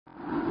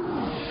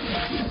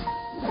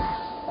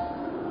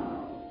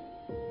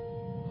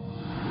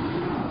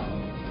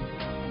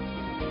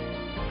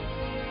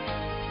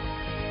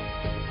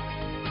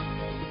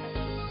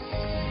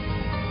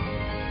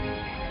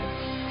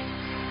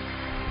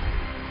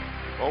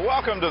Well,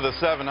 welcome to the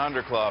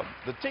 700 Club.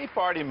 The Tea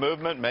Party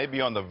movement may be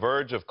on the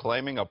verge of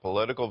claiming a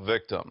political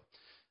victim.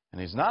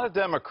 And he's not a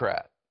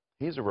Democrat.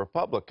 He's a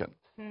Republican.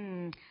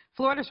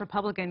 Florida's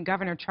Republican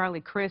Governor Charlie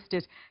Crist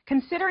is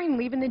considering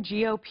leaving the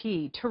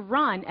GOP to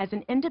run as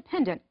an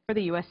independent for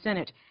the U.S.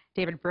 Senate.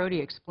 David Brody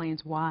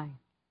explains why.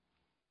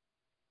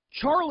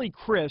 Charlie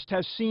Crist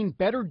has seen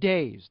better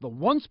days. The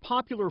once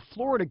popular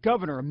Florida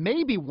governor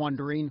may be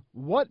wondering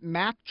what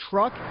Mack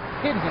truck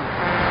hit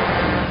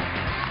him.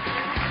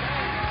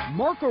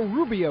 Marco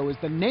Rubio is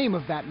the name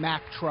of that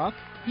Mack truck.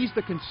 He's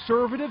the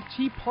conservative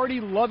Tea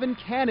Party-loving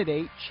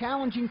candidate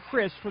challenging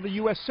Crist for the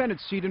U.S. Senate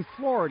seat in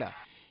Florida.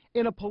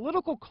 In a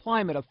political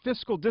climate of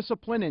fiscal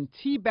discipline and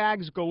tea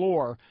bags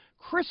galore,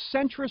 Crist's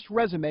centrist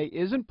resume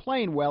isn't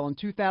playing well in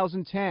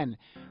 2010.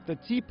 The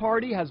Tea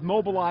Party has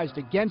mobilized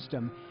against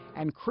him,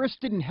 and Crist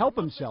didn't help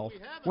himself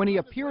when he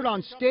appeared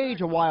on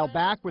stage a while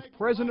back with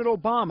President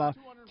Obama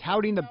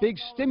touting the big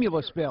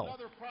stimulus bill.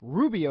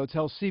 Rubio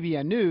tells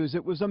CBN News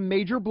it was a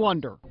major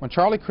blunder. When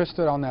Charlie Crist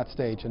stood on that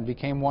stage and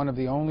became one of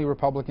the only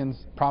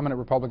prominent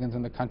Republicans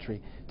in the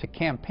country to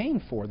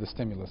campaign for the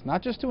stimulus,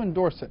 not just to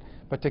endorse it,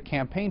 but to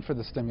campaign for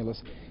the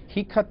stimulus,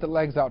 he cut the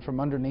legs out from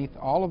underneath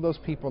all of those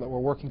people that were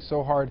working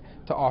so hard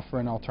to offer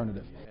an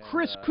alternative.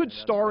 Crist could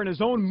star in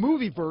his own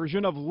movie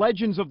version of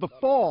Legends of the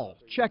Fall.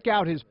 Check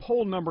out his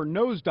poll number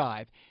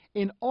nosedive.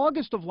 In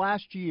August of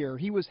last year,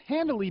 he was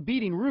handily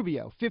beating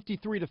Rubio,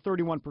 53 to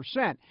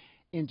 31%.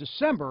 In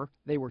December,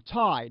 they were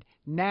tied.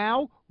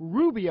 Now,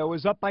 Rubio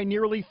is up by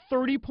nearly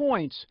 30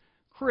 points.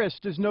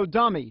 Crist is no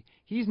dummy.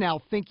 He's now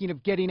thinking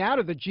of getting out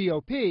of the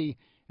GOP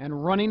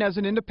and running as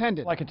an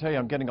independent. Well, I can tell you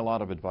I'm getting a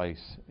lot of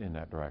advice in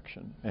that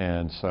direction,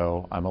 and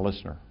so I'm a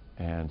listener,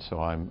 and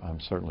so I'm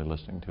certainly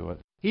listening to it.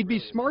 He'd be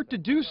smart to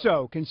do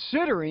so,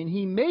 considering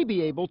he may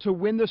be able to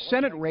win the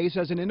Senate race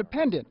as an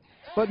independent.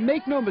 But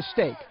make no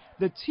mistake,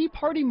 the Tea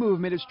Party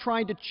movement is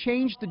trying to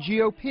change the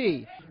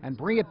GOP and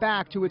bring it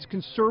back to its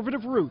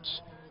conservative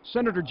roots.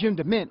 Senator Jim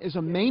DeMint is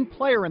a main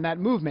player in that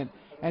movement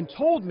and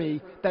told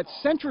me that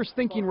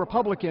centrist-thinking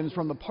Republicans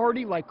from the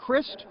party like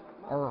Crist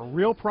are a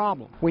real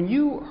problem. When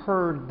you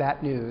heard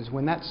that news,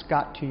 when that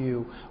got to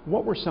you,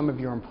 what were some of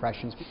your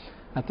impressions?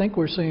 I think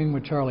we're seeing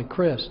with Charlie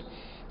Crist,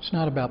 it's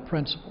not about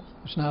principle.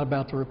 It's not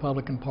about the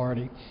Republican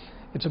Party.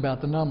 It's about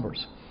the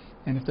numbers.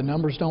 And if the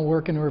numbers don't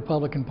work in the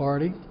Republican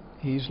Party,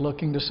 he's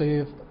looking to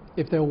see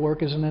if they'll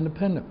work as an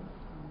independent.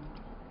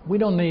 We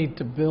don't need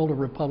to build a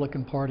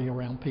Republican Party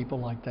around people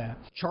like that.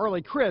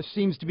 Charlie Crist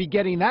seems to be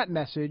getting that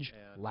message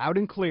loud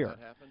and clear.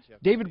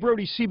 David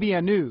Brody,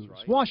 CBN News,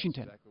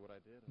 Washington.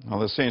 Well,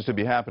 this seems to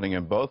be happening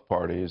in both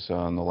parties.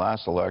 In the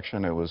last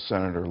election, it was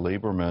Senator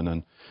Lieberman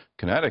in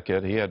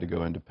Connecticut. He had to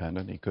go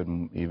independent. He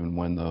couldn't even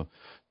win the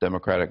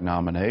Democratic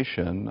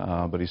nomination,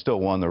 but he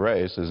still won the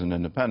race as an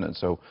independent.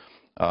 So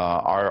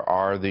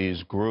are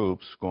these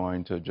groups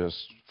going to just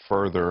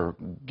further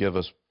give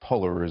us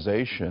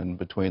polarization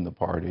between the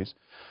parties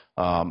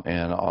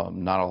and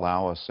not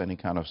allow us any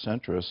kind of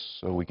centrists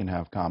so we can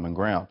have common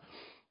ground?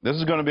 This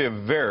is going to be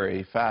a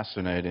very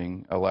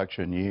fascinating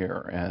election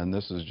year, and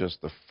this is just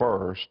the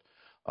first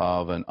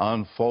of an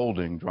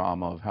unfolding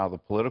drama of how the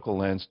political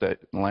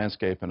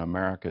landscape in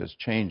America is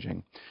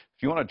changing.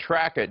 If you want to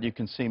track it, you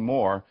can see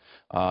more.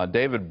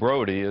 David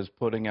Brody is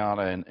putting out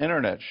an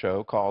internet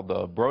show called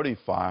The Brody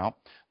File.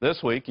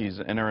 This week,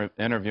 he's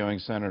interviewing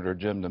Senator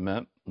Jim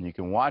DeMint, and you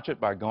can watch it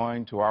by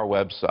going to our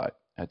website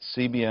at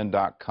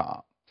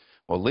cbn.com.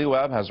 Well, Lee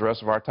Webb has the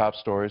rest of our top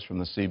stories from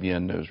the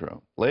CBN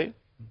newsroom. Lee?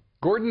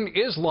 Gordon,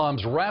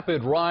 Islam's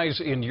rapid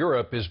rise in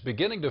Europe is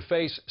beginning to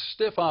face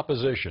stiff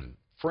opposition.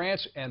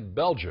 France and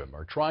Belgium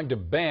are trying to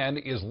ban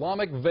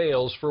Islamic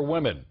veils for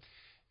women.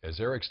 As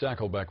Eric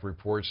Stackelbeck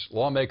reports,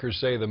 lawmakers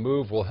say the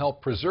move will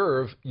help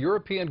preserve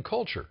European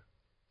culture.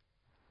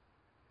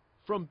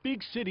 From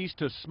big cities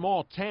to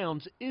small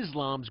towns,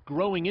 Islam's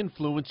growing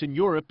influence in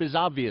Europe is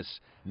obvious.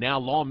 Now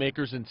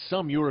lawmakers in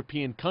some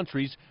European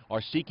countries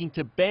are seeking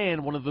to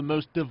ban one of the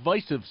most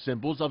divisive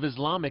symbols of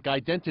Islamic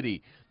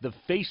identity, the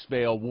face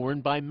veil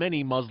worn by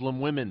many Muslim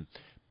women.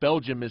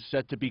 Belgium is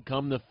set to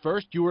become the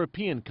first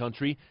European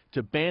country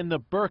to ban the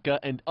burqa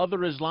and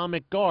other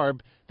Islamic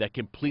garb that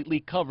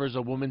completely covers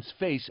a woman's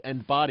face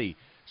and body.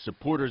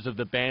 Supporters of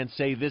the ban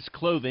say this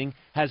clothing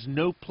has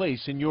no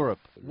place in Europe.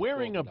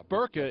 Wearing a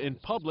burqa in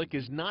public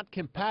is not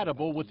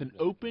compatible with an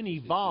open,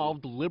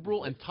 evolved,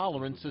 liberal and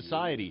tolerant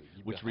society,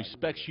 which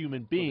respects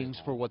human beings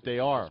for what they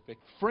are.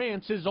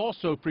 France is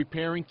also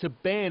preparing to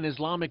ban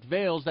Islamic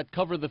veils that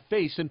cover the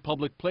face in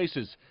public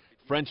places.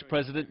 French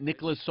President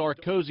Nicolas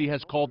Sarkozy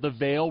has called the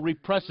veil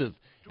repressive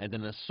and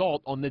an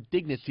assault on the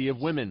dignity of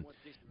women.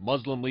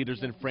 Muslim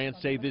leaders in France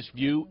say this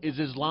view is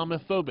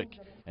Islamophobic,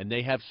 and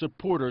they have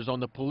supporters on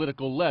the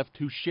political left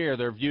who share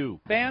their view.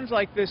 Bans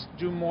like this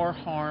do more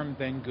harm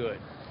than good.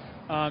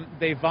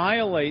 They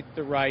violate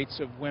the rights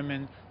of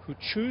women who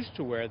choose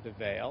to wear the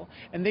veil,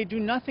 and they do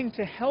nothing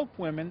to help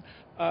women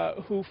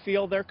who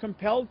feel they're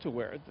compelled to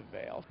wear the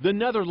veil. The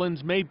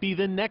Netherlands may be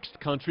the next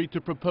country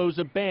to propose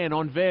a ban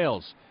on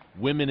veils.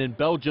 Women in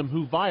Belgium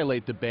who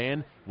violate the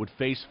ban would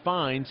face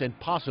fines and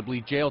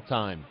possibly jail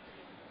time.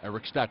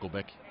 Eric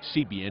Stakelbeck,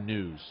 CBN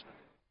News.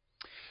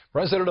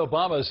 President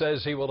Obama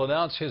says he will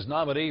announce his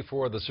nominee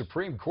for the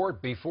Supreme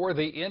Court before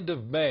the end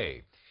of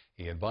May.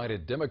 He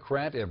invited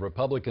Democrat and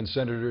Republican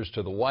senators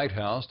to the White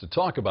House to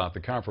talk about the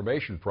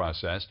confirmation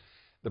process.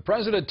 The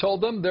president told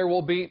them there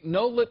will be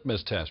no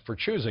litmus test for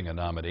choosing a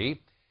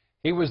nominee.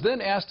 He was then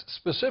asked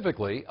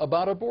specifically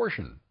about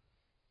abortion.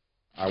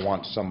 I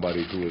want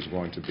somebody who is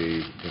going to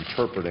be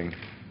interpreting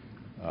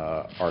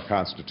our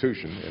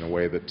Constitution in a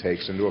way that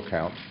takes into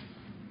account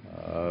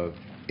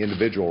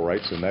individual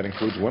rights, and that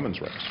includes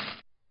women's rights.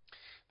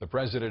 The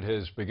president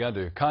has begun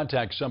to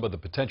contact some of the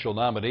potential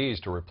nominees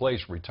to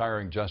replace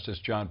retiring Justice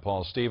John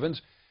Paul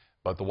Stevens,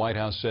 but the White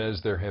House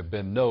says there have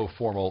been no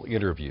formal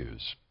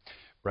interviews.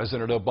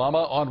 President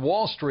Obama on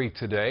Wall Street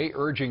today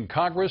urging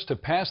Congress to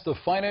pass the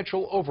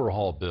financial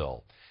overhaul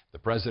bill. The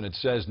president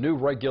says new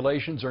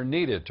regulations are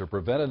needed to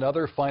prevent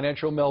another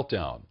financial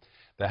meltdown.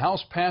 The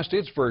House passed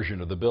its version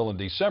of the bill in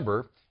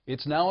December.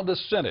 It's now in the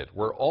Senate,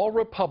 where all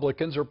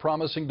Republicans are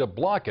promising to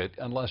block it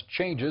unless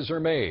changes are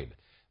made.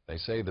 They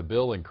say the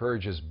bill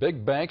encourages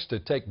big banks to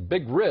take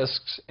big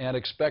risks and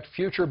expect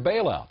future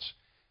bailouts.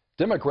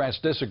 Democrats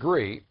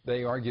disagree.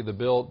 They argue the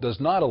bill does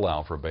not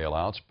allow for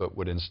bailouts, but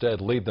would instead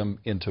lead them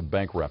into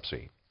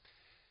bankruptcy.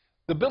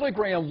 The Billy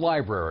Graham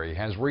Library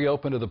has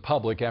reopened to the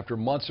public after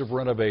months of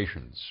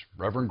renovations.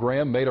 Reverend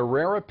Graham made a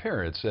rare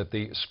appearance at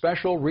the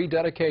special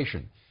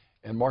rededication,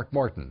 and Mark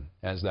Martin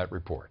has that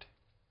report.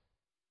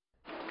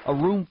 A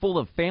room full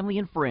of family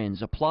and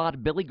friends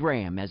applaud Billy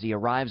Graham as he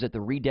arrives at the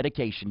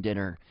rededication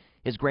dinner.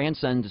 His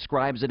grandson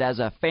describes it as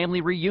a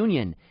family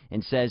reunion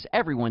and says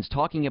everyone's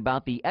talking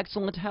about the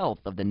excellent health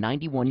of the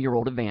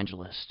 91-year-old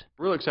evangelist.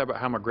 Really excited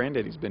about how my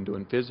granddaddy's been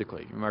doing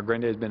physically. My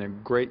granddaddy's been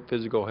in great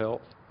physical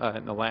health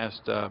in the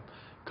last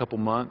couple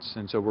months,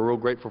 and so we're real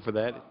grateful for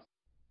that.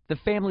 The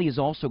family is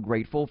also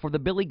grateful for the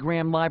Billy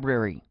Graham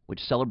Library,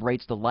 which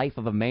celebrates the life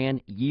of a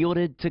man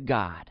yielded to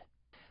God.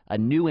 A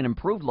new and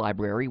improved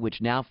library,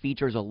 which now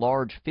features a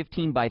large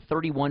 15 by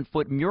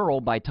 31-foot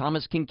mural by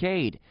Thomas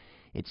Kincaid.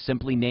 It's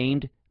simply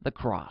named The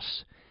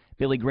Cross.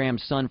 Billy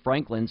Graham's son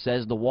Franklin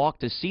says the walk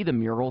to see the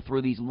mural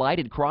through these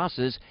lighted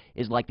crosses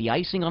is like the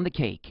icing on the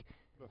cake.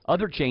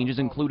 Other changes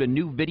include a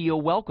new video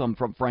welcome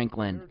from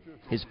Franklin,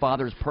 his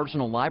father's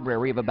personal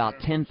library of about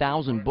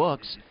 10,000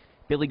 books,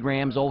 Billy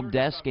Graham's old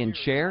desk and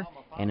chair,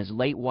 and his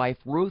late wife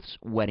Ruth's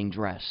wedding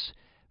dress.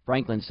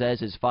 Franklin says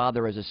his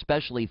father is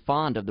especially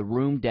fond of the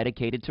room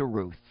dedicated to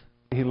Ruth.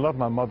 He loved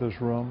my mother's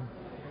room.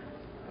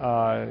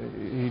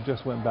 He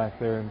just went back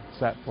there and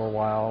sat for a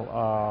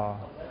while.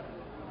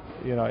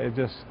 You know,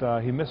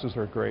 he misses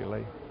her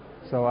greatly.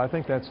 So I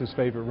think that's his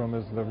favorite room,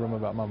 is the room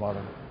about my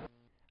mother.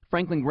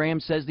 Franklin Graham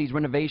says these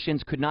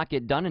renovations could not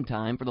get done in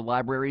time for the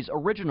library's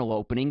original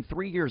opening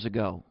 3 years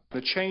ago.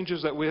 The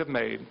changes that we have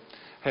made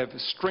have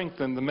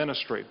strengthened the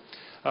ministry.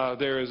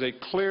 There is a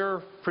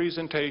clear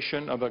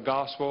presentation of the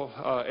gospel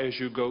as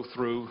you go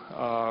through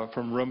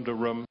from room to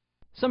room.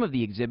 Some of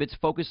the exhibits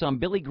focus on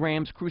Billy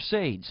Graham's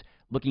crusades,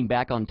 looking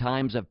back on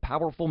times of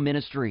powerful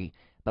ministry,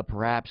 but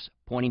perhaps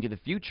pointing to the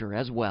future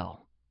as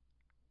well.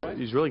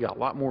 He's really got a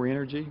lot more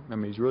energy. I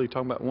mean, he's really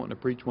talking about wanting to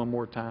preach one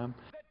more time.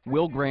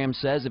 Will Graham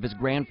says if his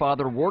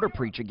grandfather were to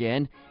preach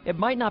again, it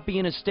might not be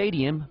in a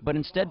stadium, but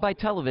instead by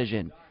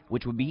television,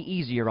 which would be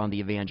easier on the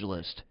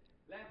evangelist.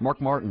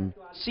 Mark Martin,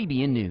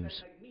 CBN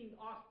News.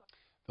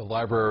 The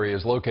library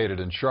is located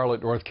in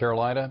Charlotte, North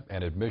Carolina,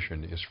 and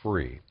admission is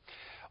free.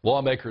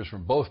 Lawmakers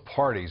from both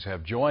parties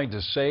have joined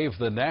to save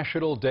the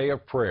National Day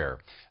of Prayer.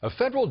 A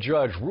federal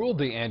judge ruled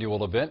the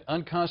annual event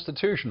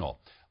unconstitutional.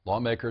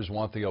 Lawmakers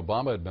want the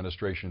Obama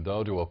administration,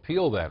 though, to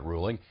appeal that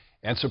ruling,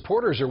 and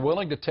supporters are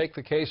willing to take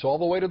the case all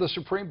the way to the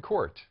Supreme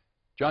Court.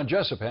 John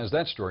Jessup has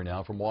that story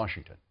now from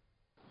Washington.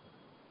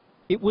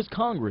 It was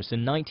Congress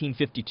in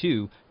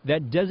 1952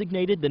 that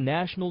designated the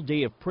National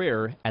Day of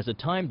Prayer as a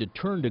time to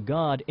turn to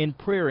God in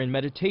prayer and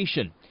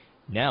meditation.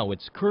 Now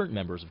it's current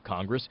members of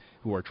Congress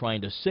who are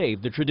trying to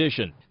save the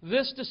tradition.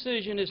 This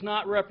decision is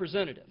not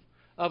representative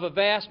of a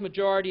vast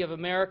majority of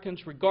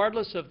Americans,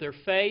 regardless of their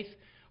faith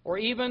or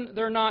even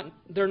their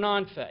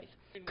non-faith.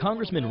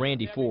 Congressman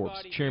Randy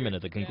Forbes, chairman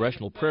of the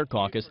Congressional Prayer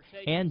Caucus,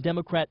 and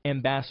Democrat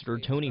Ambassador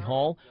Tony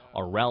Hall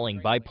are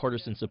rallying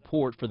bipartisan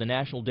support for the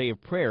National Day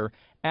of Prayer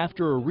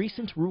after a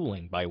recent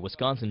ruling by a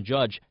Wisconsin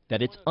judge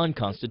that it's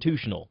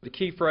unconstitutional. The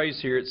key phrase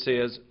here, it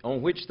says,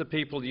 on which the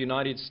people of the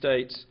United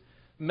States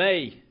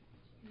may,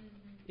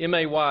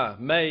 M-A-Y,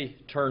 may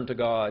turn to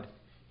God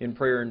in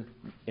prayer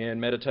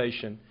and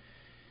meditation.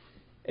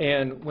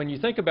 And when you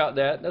think about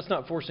that, that's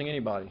not forcing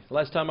anybody.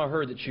 Last time I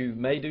heard that you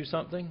may do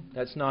something,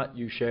 that's not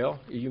you shall,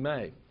 you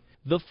may.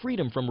 The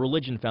Freedom from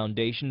Religion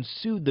Foundation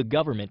sued the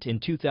government in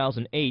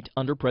 2008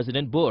 under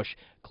President Bush,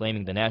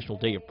 claiming the National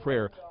Day of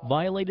Prayer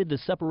violated the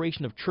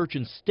separation of church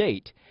and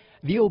state.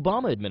 The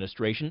Obama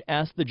administration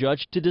asked the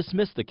judge to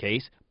dismiss the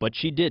case, but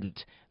she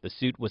didn't. The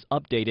suit was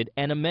updated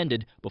and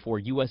amended before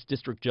U.S.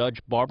 District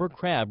Judge Barbara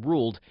Crabb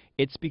ruled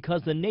it's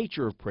because the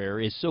nature of prayer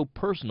is so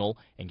personal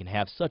and can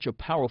have such a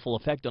powerful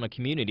effect on a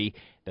community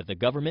that the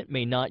government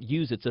may not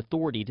use its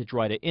authority to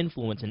try to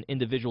influence an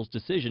individual's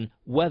decision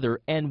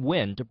whether and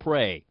when to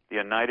pray. The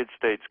United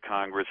States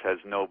Congress has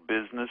no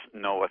business,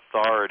 no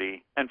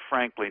authority, and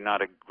frankly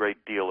not a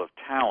great deal of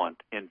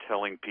talent in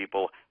telling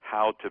people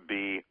how to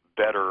be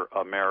better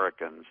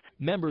Americans.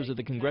 Members of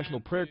the Congressional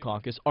Prayer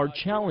Caucus are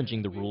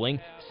challenging the ruling,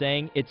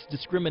 saying it's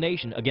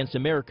discrimination against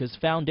America's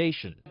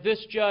foundation.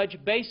 This judge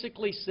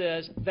basically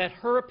says that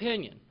her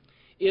opinion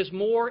is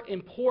more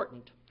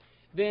important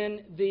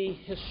than the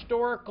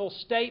historical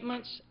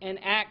statements and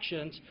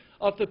actions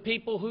of the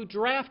people who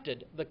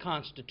drafted the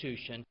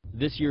Constitution.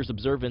 This year's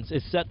observance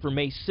is set for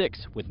May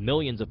 6, with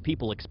millions of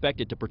people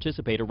expected to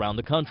participate around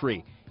the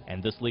country.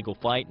 And this legal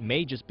fight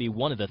may just be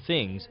one of the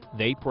things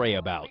they pray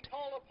about.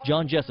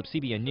 John Jessup,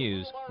 CBN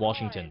News,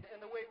 Washington.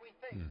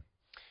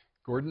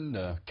 Gordon,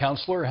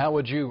 Counselor, how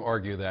would you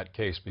argue that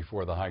case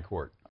before the High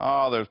Court?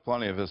 Oh, there's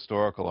plenty of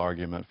historical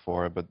argument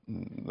for it, but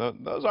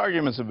those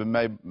arguments have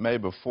been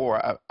made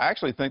before. I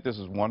actually think this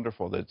is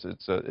wonderful.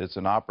 It's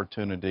an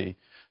opportunity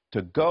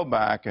to go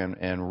back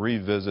and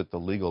revisit the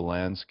legal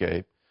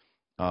landscape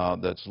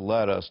that's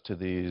led us to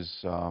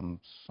these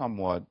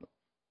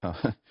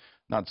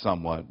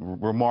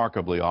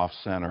remarkably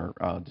off-center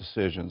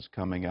decisions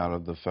coming out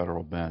of the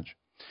federal bench.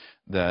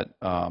 That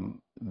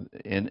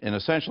and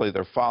essentially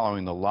they're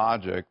following the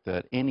logic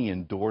that any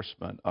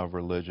endorsement of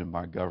religion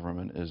by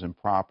government is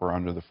improper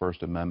under the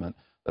First Amendment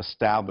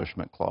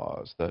Establishment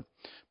Clause that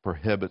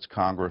prohibits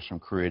Congress from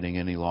creating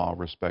any law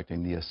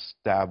respecting the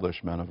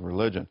establishment of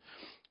religion.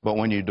 But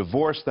when you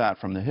divorce that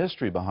from the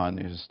history behind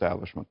the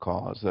Establishment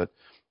Clause, that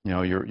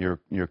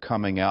you're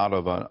coming out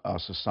of a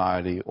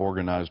society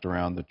organized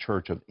around the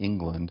Church of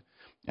England,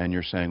 and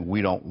you're saying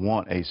we don't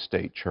want a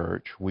state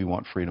church, we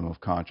want freedom of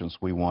conscience,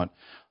 we want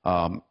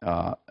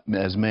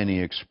as many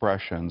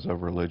expressions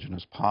of religion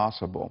as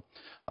possible.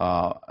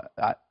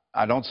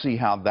 I don't see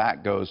how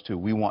that goes to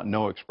we want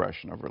no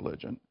expression of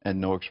religion and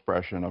no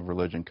expression of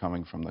religion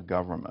coming from the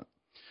government.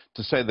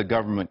 To say the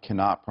government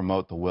cannot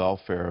promote the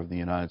welfare of the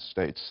United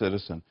States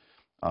citizen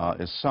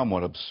is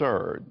somewhat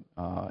absurd.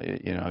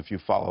 If you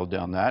follow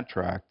down that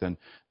track, then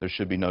there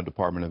should be no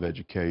Department of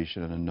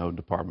Education and no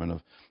Department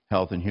of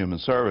Health and Human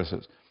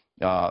Services.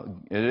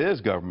 It is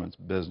government's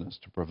business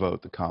to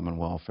promote the common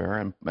welfare,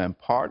 and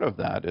part of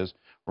that is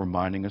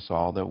reminding us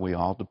all that we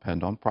all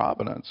depend on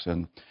providence,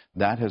 and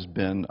that has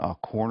been a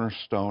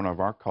cornerstone of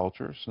our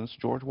culture since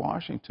George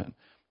Washington.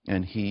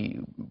 And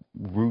he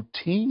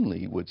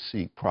routinely would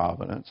seek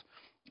providence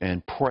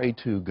and pray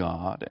to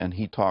God, and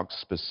he talks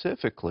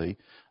specifically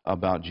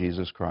about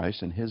Jesus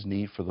Christ and his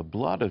need for the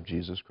blood of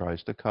Jesus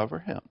Christ to cover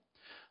him.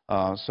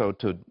 So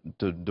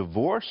to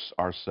divorce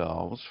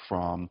ourselves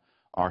from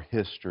our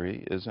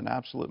history is an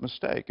absolute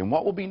mistake. And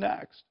what will be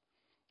next?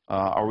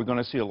 Are we going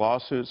to see a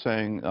lawsuit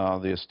saying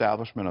the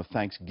establishment of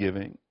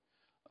Thanksgiving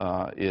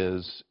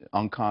is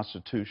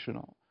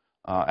unconstitutional?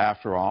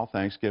 After all,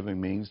 Thanksgiving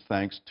means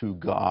thanks to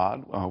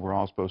God. We're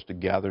all supposed to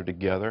gather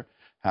together,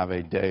 have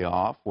a day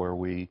off where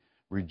we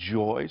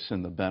rejoice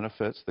in the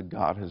benefits that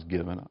God has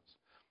given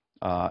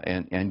us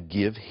and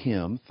give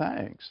him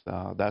thanks.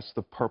 That's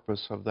the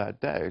purpose of that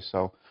day.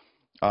 So,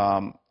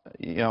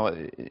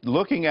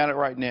 looking at it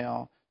right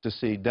now, to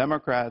see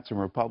Democrats and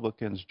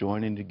Republicans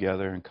joining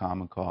together in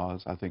common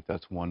cause, I think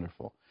that's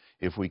wonderful.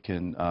 If we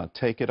can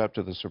take it up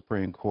to the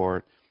Supreme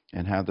Court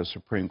and have the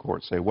Supreme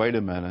Court say, wait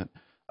a minute,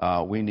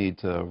 we need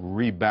to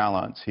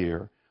rebalance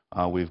here.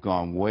 We've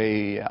gone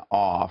way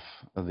off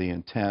of the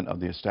intent of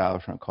the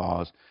Establishment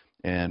Clause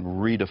and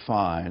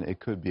redefine. It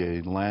could be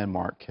a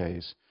landmark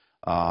case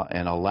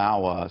and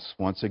allow us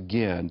once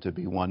again to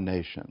be one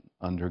nation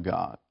under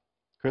God.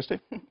 Christy?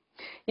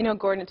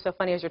 Gordon, it's so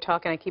funny as you're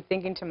talking, I keep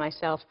thinking to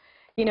myself,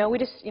 we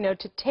just,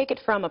 to take it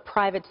from a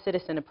private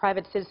citizen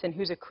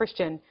who's a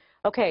Christian,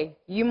 okay,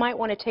 you might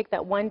want to take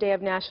that one day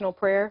of national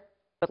prayer,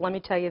 but let me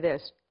tell you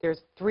this, there's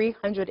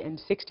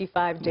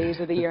 365 days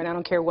of the year, and I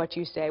don't care what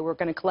you say, we're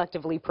going to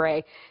collectively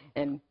pray,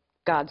 and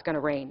God's going to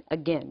reign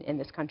again in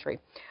this country.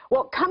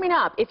 Well, coming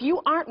up, if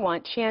you aren't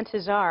one,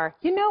 chances are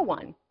you know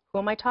one. Who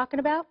am I talking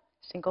about?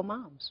 Single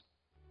moms.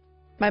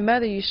 My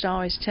mother used to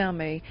always tell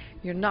me,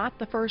 you're not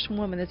the first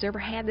woman that's ever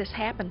had this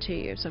happen to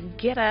you. So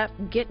get up,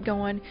 get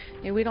going,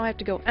 and we don't have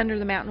to go under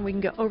the mountain, we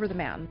can go over the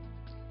mountain.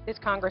 This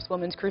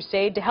Congresswoman's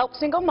crusade to help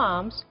single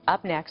moms,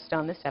 up next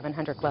on the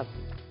 700 Club.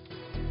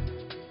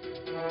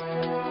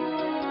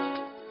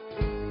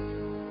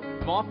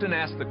 I've often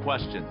asked the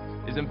question,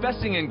 is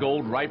investing in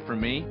gold right for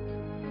me?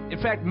 In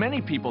fact,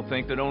 many people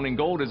think that owning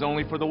gold is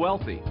only for the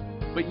wealthy.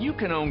 But you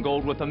can own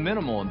gold with a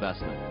minimal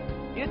investment.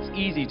 It's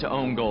easy to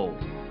own gold.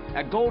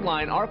 At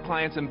Goldline, our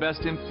clients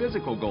invest in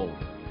physical gold,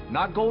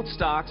 not gold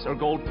stocks or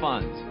gold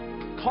funds.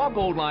 Call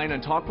Goldline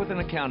and talk with an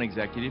account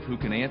executive who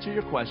can answer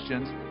your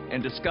questions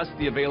and discuss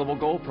the available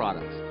gold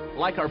products,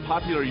 like our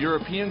popular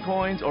European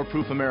coins or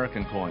Proof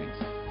American coins.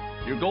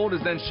 Your gold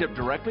is then shipped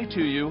directly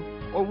to you,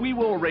 or we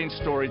will arrange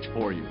storage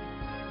for you.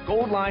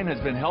 Goldline has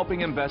been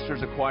helping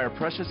investors acquire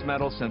precious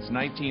metals since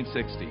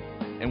 1960,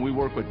 and we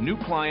work with new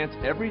clients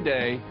every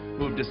day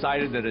who have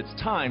decided that it's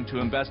time to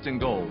invest in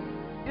gold.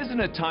 Isn't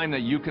it time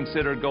that you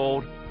consider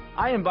gold?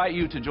 I invite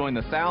you to join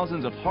the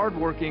thousands of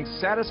hardworking,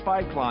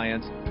 satisfied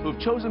clients who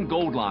have chosen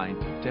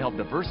Goldline to help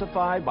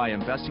diversify by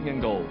investing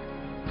in gold.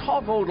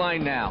 Call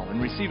Goldline now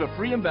and receive a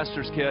free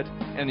investor's kit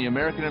and the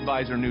American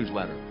Advisor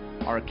newsletter.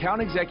 Our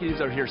account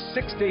executives are here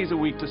 6 days a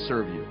week to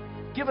serve you.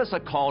 Give us a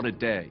call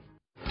today.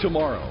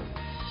 Tomorrow,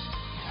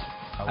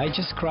 I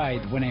just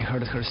cried when I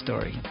heard her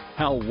story.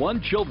 how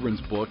one children's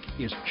book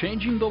is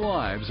changing the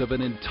lives of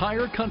an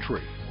entire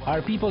country.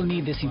 Our people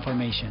need this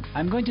information.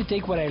 I'm going to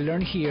take what I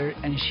learned here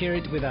and share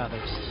it with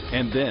others.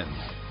 And then,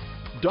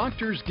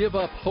 doctors give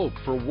up hope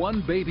for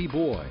one baby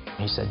boy.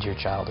 He said, your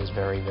child is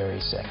very, very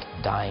sick,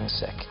 dying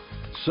sick.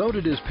 So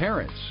did his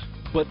parents,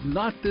 but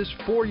not this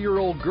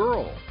 4-year-old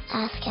girl.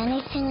 Ask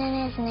anything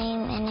in his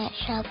name and it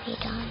shall be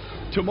done.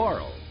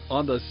 Tomorrow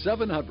on the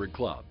 700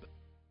 Club.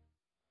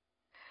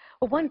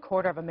 Well,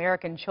 1/4 of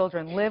American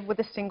children live with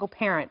a single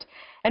parent,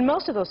 and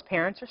most of those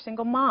parents are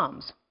single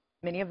moms.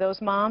 Many of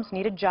those moms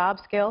need a job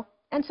skill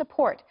and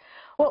support.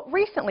 Well,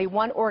 recently,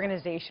 one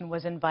organization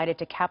was invited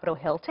to Capitol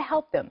Hill to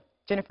help them.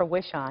 Jennifer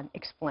Wishon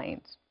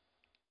explains.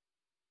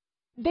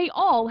 They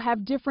all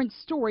have different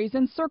stories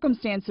and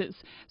circumstances.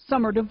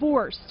 Some are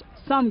divorced,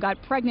 some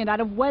got pregnant out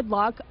of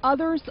wedlock,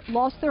 others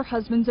lost their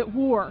husbands at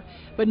war.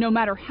 But no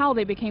matter how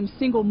they became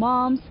single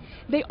moms,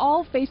 they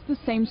all face the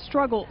same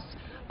struggles.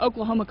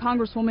 Oklahoma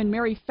Congresswoman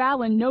Mary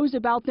Fallin knows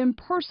about them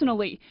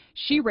personally.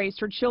 She raised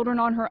her children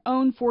on her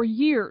own for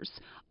years,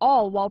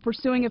 all while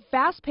pursuing a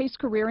fast-paced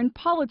career in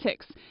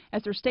politics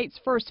as her state's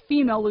first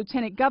female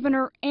lieutenant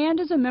governor and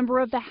as a member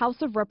of the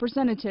House of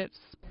Representatives.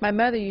 My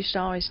mother used to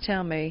always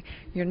tell me,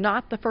 you're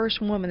not the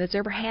first woman that's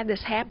ever had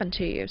this happen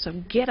to you. So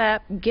get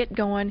up, get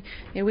going.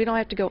 You know, we don't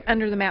have to go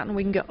under the mountain,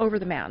 we can go over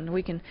the mountain.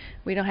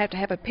 We don't have to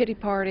have a pity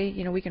party.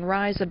 You know, we can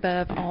rise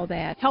above all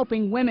that.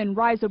 Helping women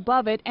rise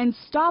above it and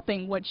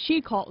stopping what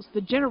she calls the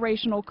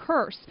generational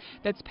curse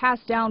that's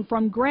passed down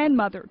from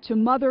grandmother to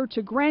mother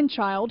to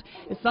grandchild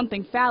is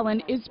something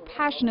Fallin is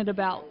passionate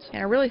about.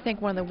 And I really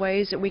think one of the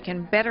ways that we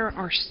can better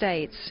our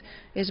states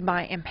is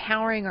by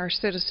empowering our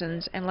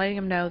citizens and letting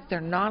them know that they're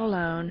not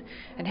alone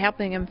and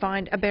helping them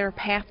find a better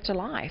path to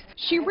life.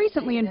 She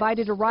recently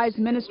invited Arise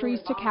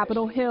Ministries to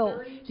Capitol Hill.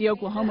 The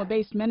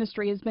Oklahoma-based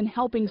ministry has been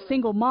helping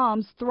single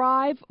moms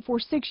thrive for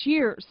 6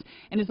 years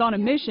and is on a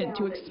mission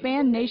to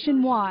expand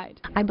nationwide.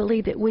 I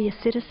believe that we as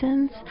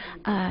citizens,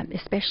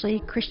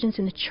 especially Christians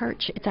in the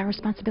church, it's our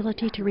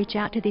responsibility to reach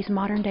out to these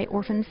modern-day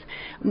orphans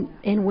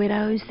and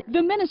widows.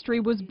 The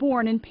ministry was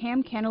born in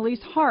Pam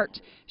Canley's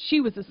heart.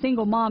 She was a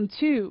single mom,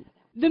 too.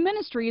 The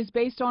ministry is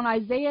based on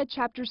Isaiah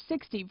chapter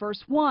 60,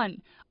 verse 1.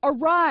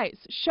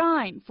 Arise,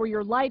 shine, for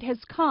your light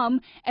has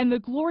come, and the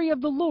glory of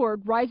the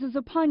Lord rises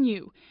upon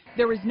you.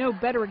 There is no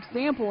better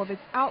example of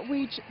its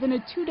outreach than a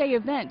 2-day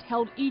event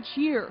held each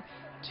year.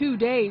 2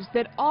 days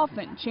that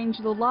often change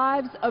the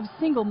lives of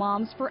single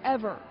moms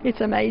forever.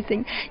 It's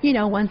amazing. You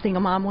know, one single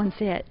mom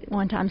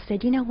one time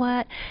said, you know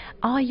what,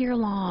 all year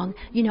long,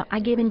 you know, I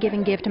give and give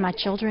and give to my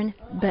children,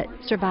 but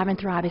Survive and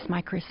Thrive is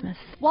my Christmas.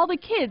 While the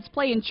kids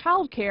play in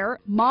childcare,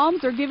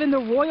 moms are given the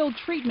royal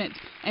treatment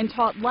and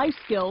taught life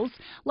skills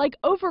like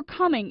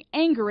overcoming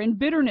anger and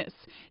bitterness,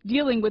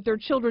 dealing with their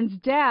children's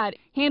dad,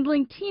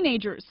 handling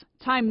teenagers,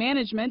 time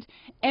management,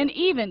 and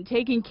even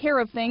taking care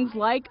of things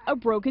like a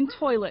broken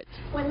toilet.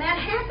 When that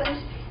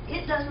happens,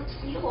 it doesn't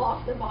seal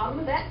off the bottom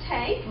of that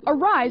tank.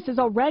 Arise has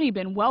already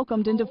been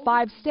welcomed into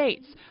 5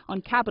 states.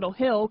 On Capitol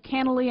Hill,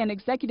 Canley and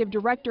Executive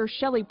Director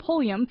Shelley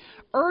Pulliam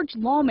urged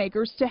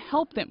lawmakers to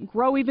help them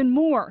grow even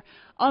more.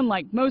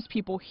 Unlike most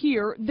people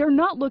here, they're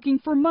not looking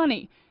for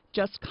money,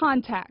 just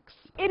contacts.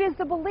 It is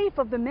the belief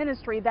of the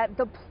ministry that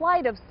the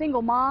plight of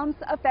single moms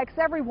affects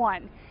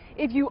everyone.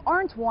 If you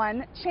aren't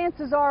one,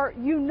 chances are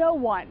you know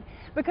one,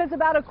 because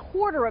about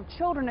 1/4 of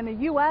children in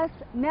the U.S.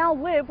 now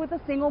live with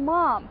a single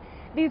mom.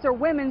 These are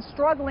women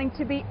struggling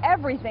to be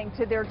everything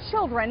to their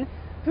children,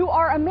 who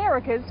are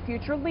America's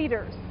future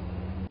leaders.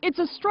 It's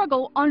a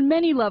struggle on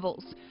many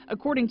levels.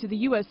 According to the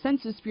U.S.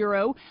 Census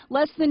Bureau,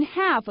 less than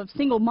half of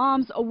single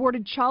moms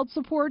awarded child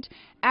support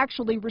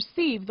actually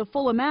receive the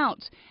full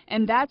amount.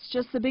 And that's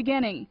just the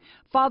beginning.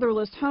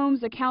 Fatherless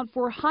homes account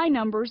for high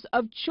numbers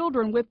of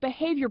children with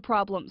behavior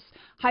problems,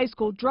 high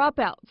school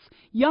dropouts,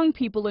 young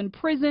people in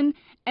prison,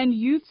 and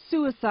youth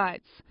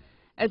suicides.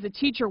 As a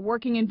teacher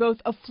working in both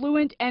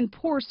affluent and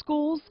poor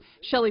schools,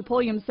 Shelley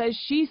Pulliam says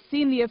she's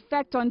seen the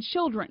effect on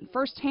children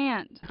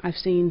firsthand. I've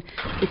seen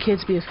the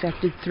kids be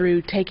affected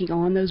through taking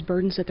on those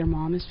burdens that their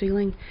mom is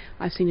feeling.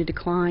 I've seen a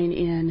decline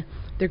in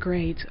their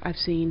grades. I've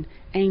seen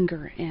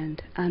anger and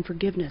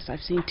unforgiveness.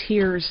 I've seen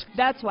tears.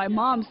 That's why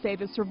moms say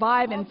the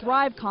Survive and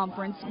Thrive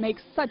conference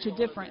makes such a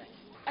difference.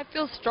 I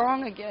feel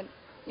strong again.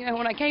 You know,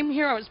 when I came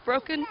here, I was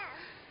broken,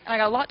 and I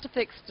got a lot to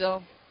fix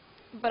still,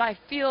 but I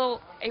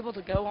feel able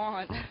to go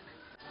on.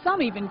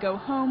 Some even go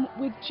home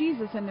with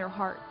Jesus in their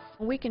hearts.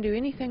 We can do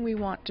anything we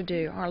want to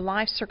do. Our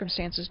life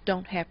circumstances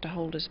don't have to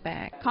hold us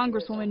back.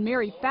 Congresswoman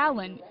Mary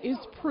Fallin is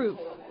proof.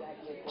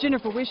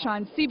 Jennifer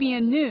Wishon,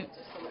 CBN News,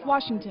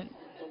 Washington.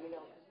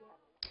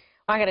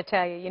 I got to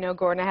tell you,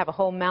 Gordon, I have a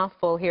whole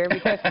mouthful here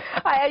because,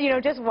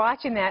 just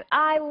watching that,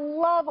 I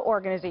love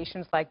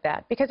organizations like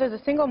that because as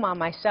a single mom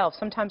myself,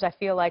 sometimes I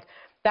feel like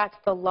that's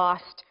the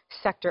lost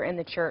sector in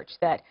the church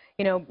that,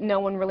 no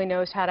one really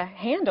knows how to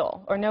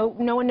handle or no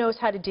one knows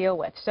how to deal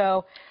with.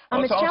 So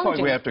well, it's also challenging.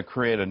 Like we have to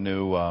create a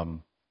new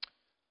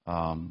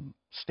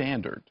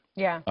standard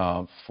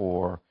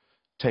for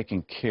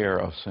taking care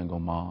of single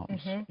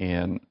moms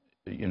and,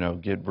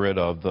 get rid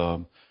of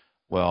the,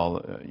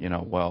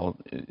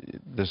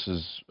 this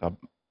is a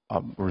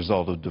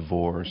result of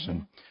divorce.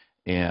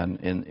 And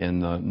in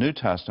the New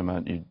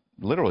Testament, you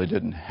literally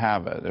didn't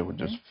have it. It was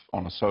just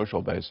on a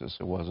social basis.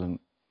 It wasn't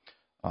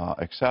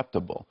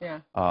acceptable.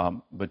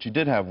 But you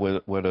did have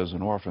widows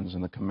and orphans,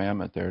 and the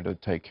commandment there to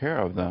take care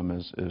of them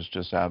is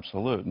just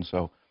absolute. And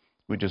so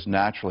we just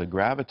naturally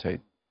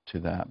gravitate to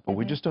that. But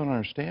we just don't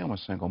understand with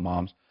single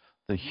moms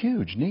the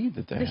huge need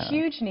that they have. The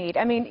huge need.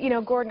 I mean,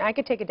 Gordon, I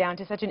could take it down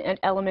to such an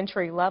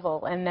elementary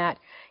level, and that,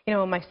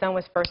 when my son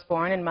was first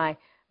born and my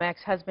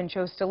ex-husband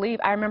chose to leave,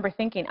 I remember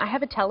thinking, I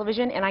have a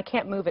television and I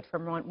can't move it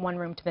from one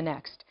room to the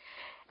next.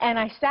 And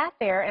I sat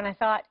there and I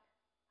thought,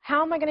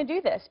 how am I going to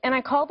do this? And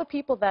I called the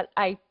people that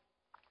I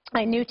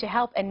knew to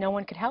help, and no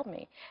one could help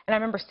me. And I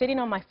remember sitting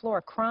on my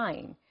floor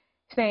crying,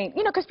 saying,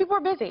 because people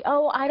are busy.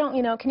 Oh, I don't,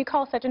 can you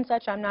call such and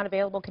such? I'm not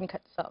available. Can you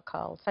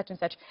call such and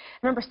such?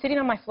 I remember sitting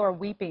on my floor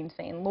weeping,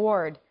 saying,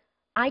 Lord,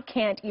 I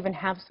can't even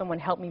have someone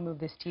help me move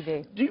this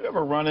TV. Do you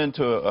ever run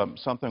into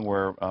something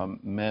where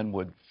men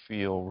would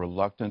feel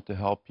reluctant to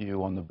help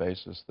you on the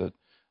basis that,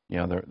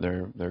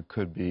 there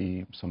could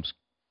be some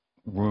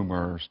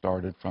rumor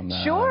started from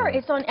that? Sure,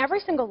 it's on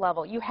every single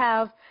level. You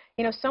have,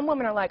 some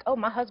women are like, oh,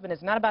 my husband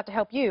is not about to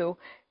help you,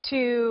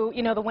 to,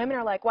 the women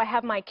are like, well, I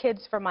have my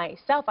kids for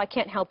myself. I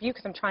can't help you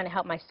because I'm trying to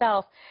help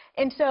myself.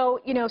 And so,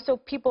 so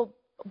people,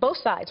 both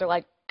sides are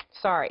like,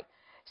 sorry.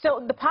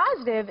 So the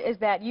positive is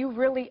that you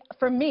really,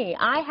 for me,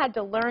 I had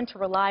to learn to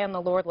rely on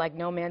the Lord like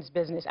no man's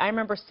business. I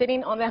remember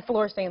sitting on that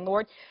floor saying,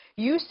 Lord,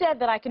 you said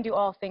that I can do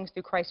all things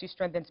through Christ who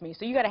strengthens me.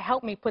 So you got to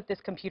help me put this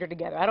computer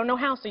together. I don't know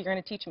how, so you're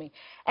going to teach me.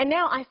 And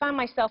now I find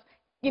myself,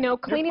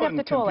 cleaning up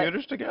the toilet.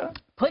 Computers together?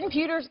 Putting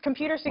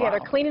computers together,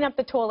 cleaning up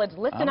the toilets,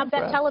 lifting up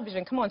that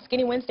television. Come on,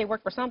 Skinny Wednesday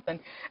worked for something.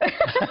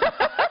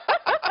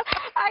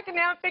 I can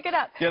now pick it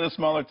up. Get a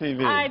smaller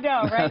TV. I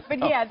know, right? But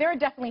yeah, there are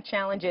definitely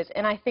challenges.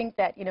 And I think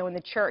that, in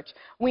the church,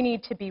 we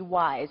need to be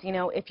wise.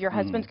 If your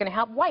husband's going to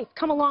help, wife,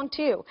 come along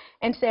too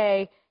and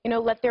say,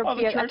 let there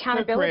be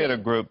accountability. Could create a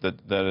group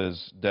that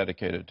is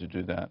dedicated to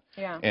do that.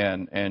 Yeah.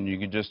 And you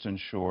can just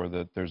ensure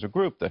that there's a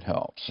group that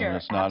helps. Sure, and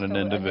it's not an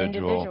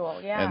individual.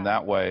 And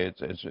that way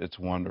it's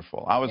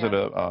wonderful. I was at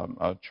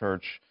a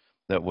church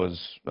that was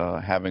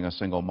having a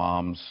single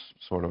mom's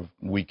sort of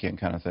weekend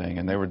kind of thing,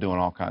 and they were doing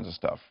all kinds of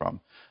stuff from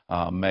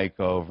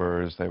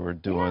makeovers. They were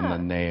doing the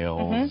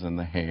nails and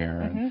the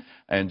hair,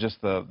 and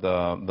just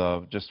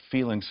the just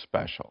feeling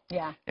special.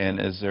 Yeah. And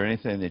is there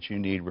anything that you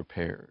need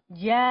repaired?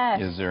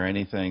 Yes. Is there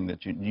anything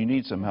that you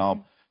need some help?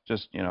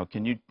 Just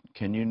can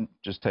you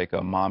just take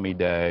a mommy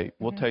day?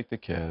 We'll take the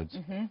kids.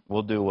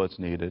 We'll do what's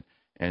needed,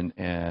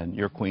 and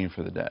you're queen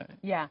for the day.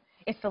 Yeah.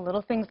 It's the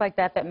little things like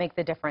that that make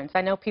the difference.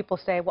 I know people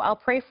say, well, I'll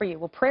pray for you.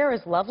 Well, prayer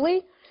is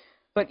lovely,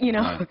 but,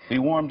 Right. Be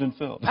warmed and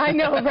filled. I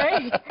know,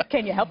 right?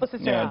 Can you help us,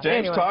 Sister? Yeah,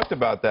 James talked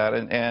about that.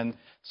 And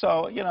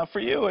so,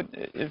 for you,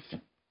 if,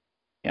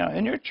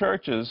 in your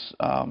churches,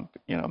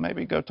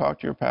 maybe go talk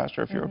to your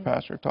pastor. If you're a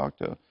pastor, talk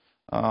to,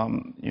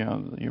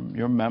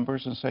 your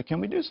members and say, can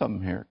we do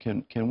something here?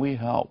 Can we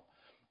help?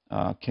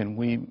 Can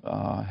we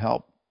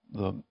help?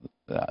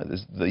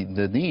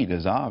 The need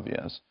is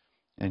obvious.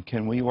 And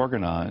can we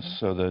organize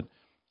so that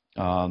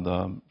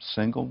the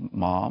single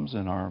moms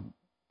in our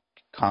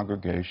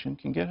congregation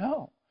can get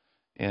help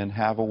and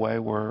have a way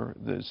where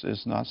this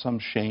is not some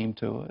shame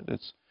to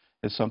it.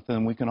 It's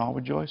something we can all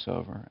rejoice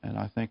over. And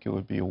I think it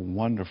would be a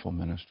wonderful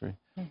ministry.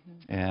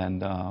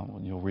 And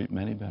you'll reap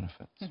many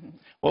benefits.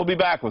 We'll be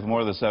back with more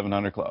of the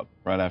 700 Club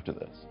right after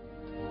this.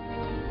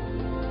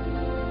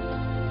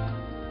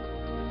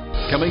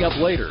 Coming up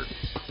later.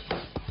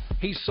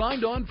 He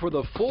signed on for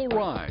the full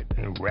ride.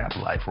 Rap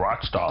life,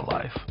 rock star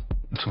life.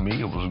 To me,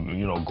 it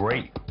was,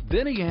 great.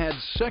 Then he had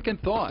second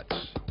thoughts.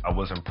 I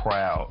wasn't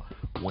proud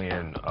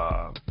when,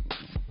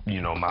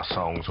 my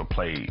songs were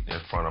played in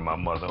front of my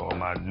mother or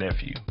my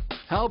nephew.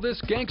 How this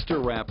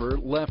gangster rapper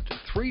left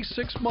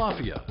 3-6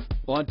 Mafia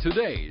on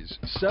today's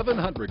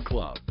 700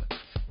 Club.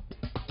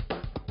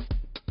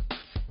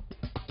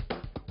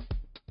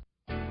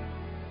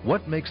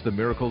 What makes the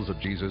miracles of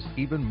Jesus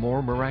even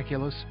more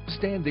miraculous?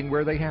 Standing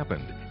where they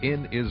happened,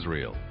 in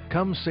Israel.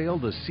 Come sail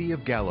the Sea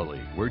of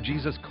Galilee, where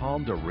Jesus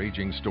calmed a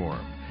raging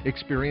storm.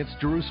 Experience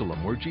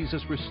Jerusalem, where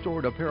Jesus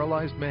restored a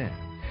paralyzed man.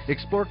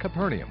 Explore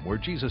Capernaum, where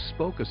Jesus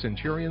spoke a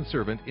centurion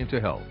servant into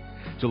health.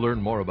 To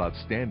learn more about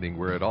standing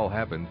where it all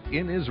happened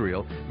in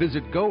Israel,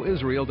 visit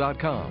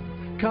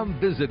goisrael.com. Come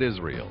visit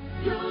Israel.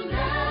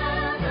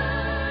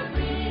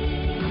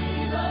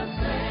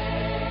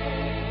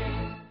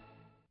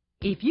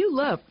 If you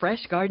love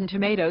fresh garden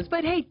tomatoes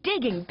but hate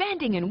digging,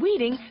 bending, and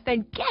weeding,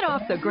 then get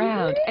off the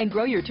ground and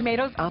grow your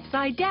tomatoes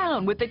upside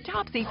down with the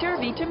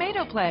Topsy-Turvy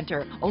tomato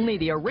planter. Only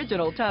the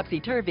original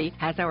Topsy-Turvy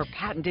has our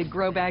patented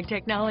grow bag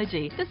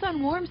technology. The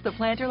sun warms the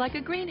planter like a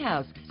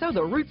greenhouse, so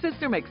the root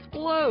system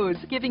explodes,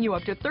 giving you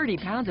up to 30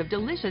 pounds of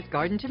delicious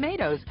garden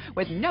tomatoes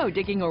with no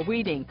digging or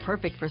weeding.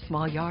 Perfect for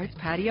small yards,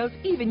 patios,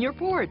 even your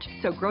porch.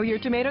 So grow your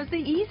tomatoes the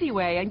easy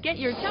way and get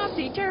your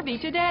Topsy-Turvy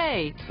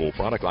today. Full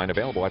product line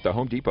available at the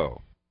Home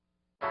Depot.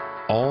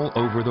 All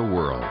over the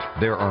world,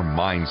 there are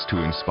minds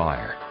to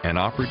inspire and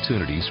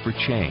opportunities for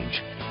change.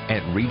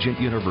 At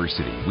Regent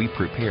University, we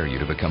prepare you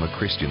to become a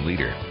Christian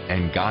leader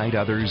and guide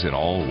others in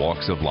all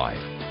walks of life.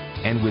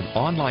 And with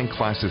online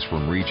classes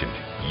from Regent,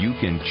 you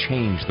can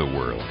change the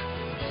world.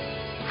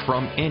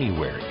 From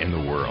anywhere in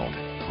the world,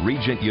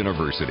 Regent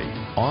University,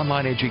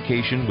 online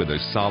education with a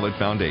solid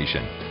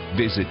foundation.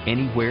 Visit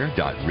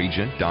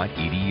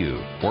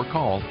anywhere.regent.edu or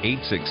call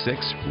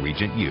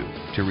 866-REGENT-U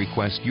to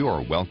request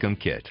your welcome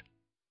kit.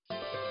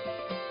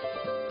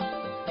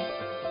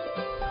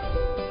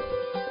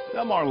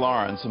 Delmar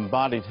Lawrence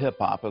embodied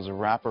hip-hop as a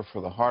rapper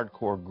for the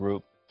hardcore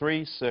group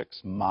 3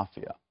 6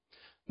 Mafia.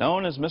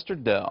 Known as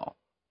Mr. Del,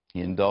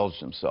 he indulged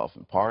himself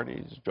in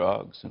parties,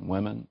 drugs, and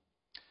women,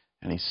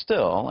 and he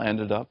still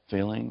ended up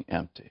feeling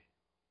empty.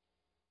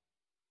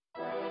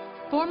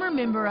 Former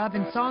member of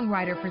and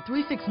songwriter for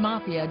 3 6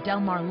 Mafia,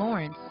 Delmar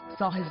Lawrence,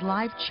 saw his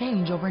life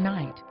change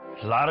overnight.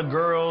 A lot of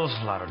girls,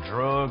 a lot of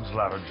drugs, a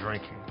lot of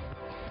drinking,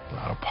 a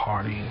lot of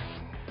partying.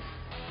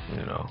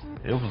 You know,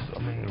 it was, I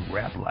mean,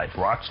 rap life,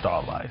 rock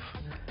star life.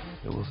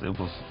 It was,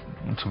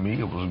 to me,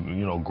 it was,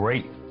 you know,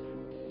 great.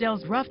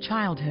 Del's rough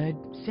childhood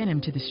sent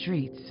him to the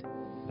streets.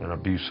 An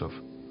abusive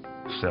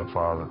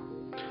stepfather,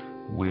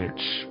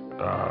 which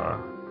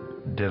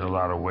did a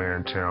lot of wear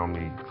and tear on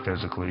me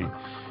physically,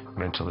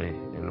 mentally,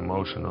 and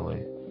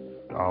emotionally.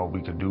 All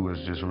we could do was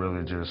just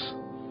really just,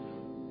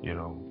 you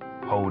know,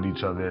 hold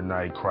each other at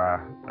night, cry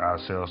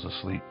ourselves to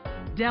sleep.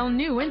 Del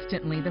knew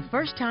instantly the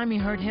first time he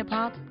heard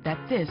hip-hop that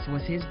this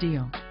was his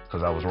deal.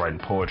 Because I was writing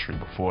poetry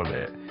before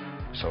that.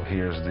 So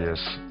here's this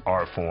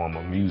art form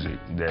of music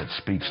that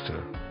speaks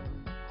to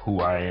who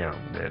I am,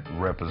 that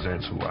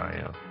represents who I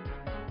am.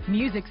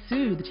 Music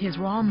soothed his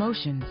raw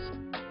emotions.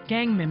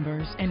 Gang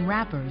members and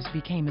rappers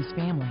became his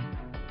family.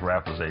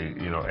 Rappers, they,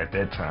 you know, at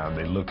that time,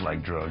 they looked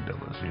like drug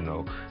dealers, you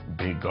know,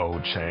 big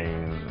gold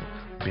chains,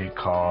 big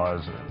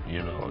cars, and,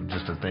 you know,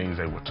 just the things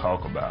they would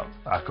talk about.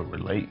 I could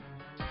relate.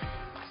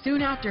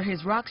 Soon after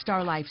his rock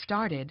star life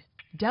started,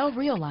 Del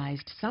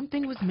realized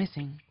something was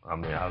missing. I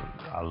mean,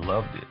 I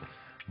loved it.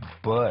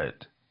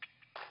 But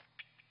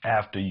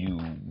after you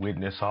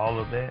witness all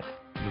of that,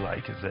 you're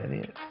like, is that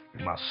it?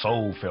 My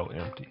soul felt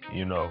empty,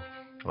 you know,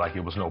 like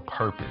it was no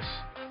purpose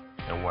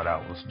in what I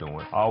was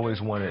doing. I always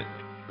wanted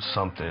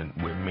something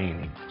with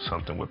meaning,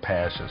 something with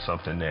passion,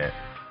 something that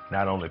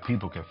not only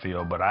people can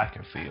feel, but I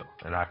can feel,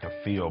 and I can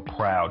feel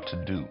proud to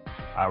do.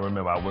 I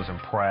remember I wasn't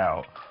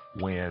proud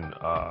when,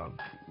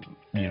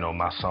 you know,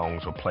 my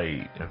songs were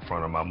played in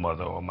front of my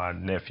mother or my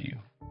nephew.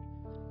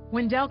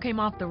 When Del came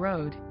off the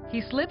road,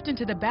 he slipped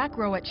into the back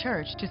row at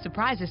church to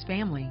surprise his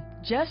family,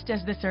 just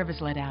as the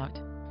service let out.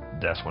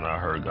 That's when I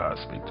heard God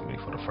speak to me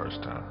for the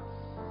first time.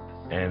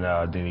 And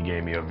then he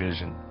gave me a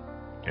vision,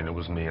 and it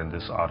was me in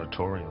this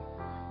auditorium.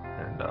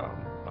 And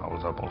I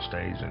was up on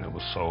stage, and it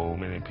was so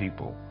many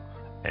people.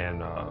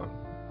 And I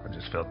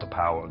just felt the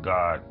power of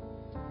God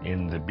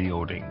in the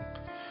building,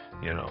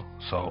 you know.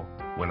 So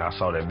when I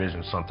saw that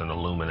vision, something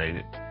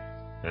illuminated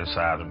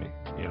inside of me,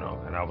 you know.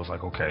 And I was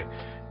like, okay,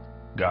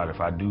 God, if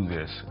I do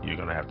this, you're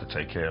going to have to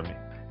take care of me.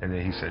 And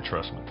then he said,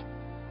 trust me.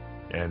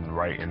 And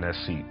right in that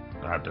seat,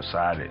 I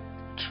decided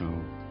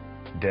to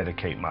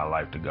dedicate my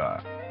life to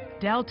God.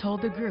 Del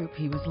told the group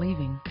he was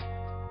leaving.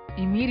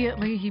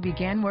 Immediately, he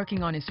began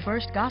working on his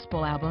first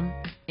gospel album,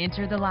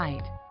 Enter the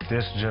Light.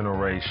 This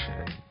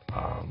generation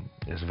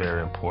is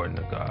very important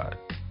to God,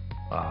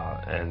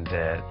 and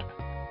that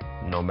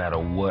no matter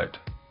what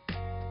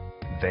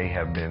they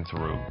have been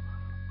through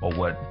or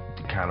what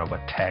kind of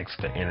attacks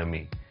the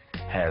enemy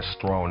has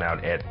thrown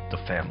out at the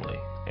family,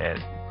 at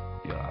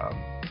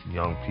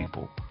young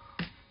people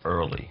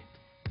early,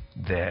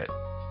 that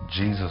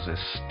Jesus is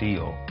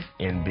still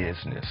in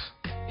business.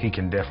 He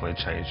can definitely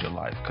change your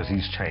life, because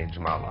he's changed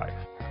my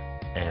life.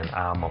 And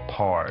I'm a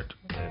part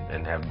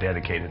and have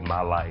dedicated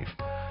my life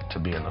to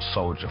being a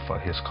soldier for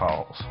his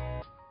cause.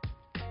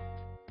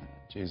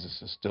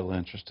 Jesus is still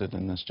interested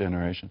in this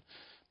generation.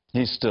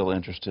 He's still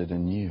interested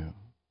in you.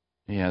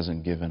 He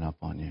hasn't given up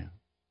on you.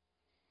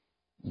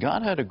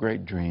 God had a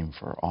great dream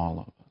for all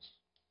of us.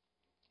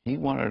 He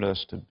wanted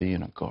us to be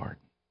in a garden.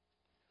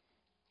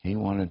 He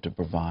wanted to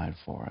provide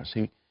for us.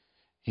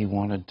 He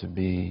wanted to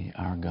be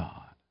our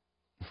God,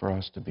 for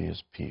us to be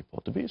his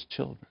people, to be his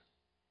children.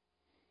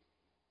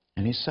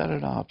 And he set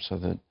it up so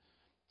that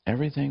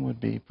everything would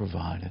be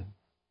provided.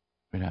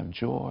 We'd have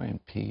joy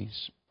and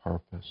peace,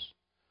 purpose.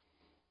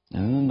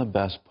 And then the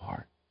best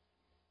part,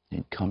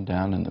 he'd come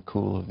down in the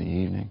cool of the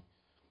evening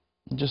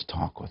and just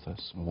talk with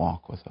us and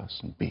walk with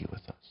us and be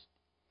with us.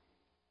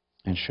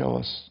 and show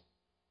us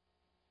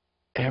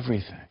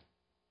everything.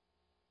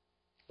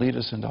 Lead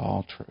us into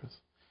all truth.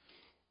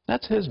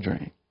 That's his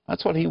dream.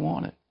 That's what he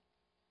wanted.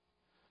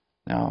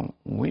 Now,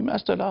 we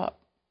messed it up.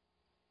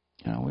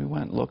 You know, we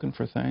went looking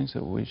for things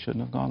that we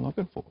shouldn't have gone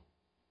looking for.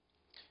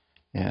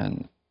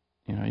 And,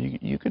 you know,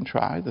 you can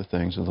try the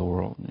things of the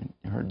world.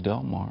 You heard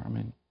Delmar. I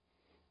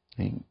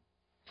mean,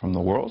 from the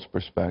world's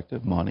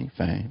perspective, money,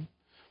 fame,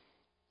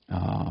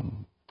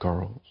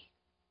 girls,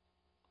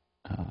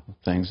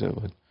 things that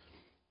would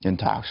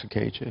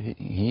intoxicate you.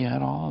 He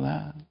had all of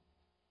that.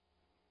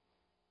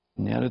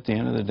 And yet at the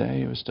end of the day,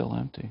 he was still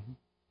empty.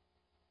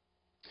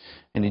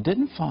 And he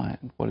didn't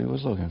find what he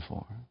was looking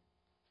for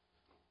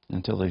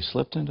until he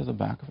slipped into the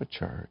back of a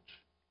church.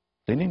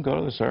 Didn't even go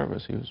to the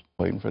service. He was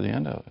waiting for the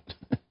end of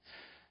it.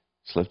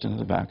 Slipped into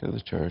the back of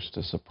the church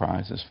to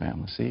surprise his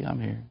family. See, I'm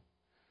here.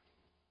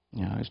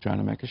 You know, he's trying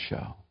to make a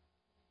show.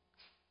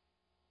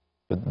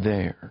 But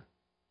there,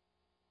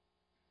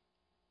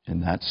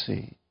 in that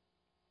seat,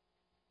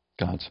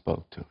 God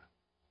spoke to him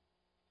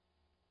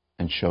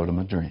and showed him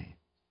a dream,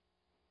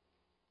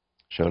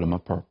 showed him a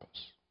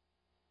purpose,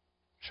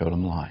 showed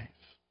him life.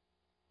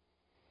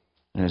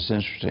 And it's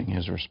interesting,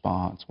 his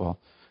response, well,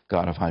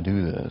 God, if I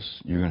do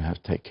this, you're going to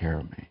have to take care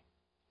of me.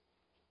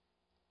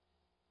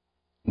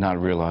 Not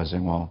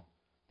realizing, well,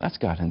 that's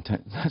God's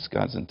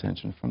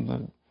intention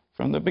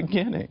from the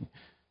beginning,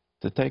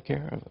 to take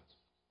care of us,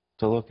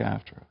 to look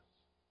after us,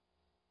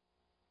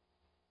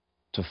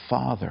 to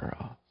father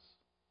us.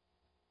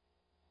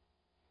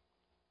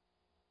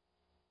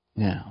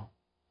 Now,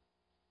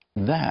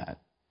 that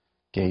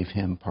gave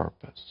him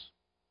purpose.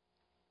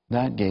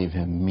 That gave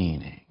him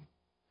meaning.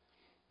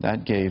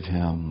 That gave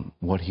him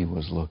what he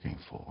was looking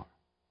for.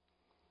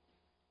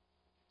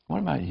 What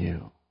about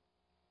you?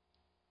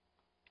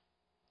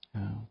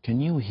 Can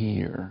you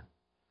hear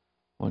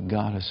what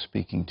God is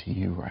speaking to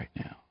you right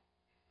now?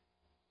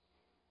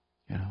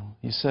 You know,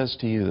 he says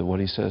to you that what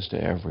he says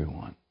to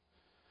everyone,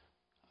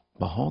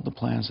 behold the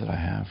plans that I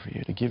have for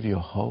you, to give you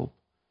a hope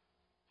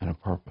and a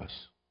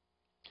purpose.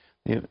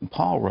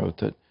 Paul wrote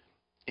that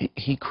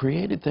he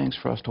created things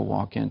for us to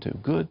walk into,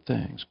 good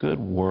things, good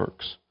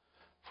works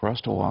for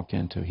us to walk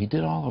into. He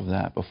did all of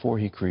that before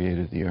he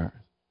created the earth.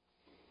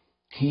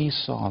 He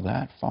saw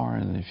that far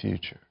in the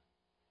future.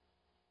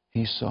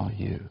 He saw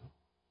you.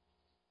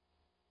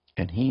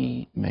 And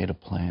he made a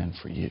plan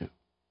for you.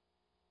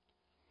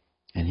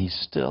 And he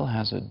still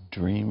has a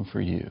dream for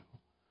you.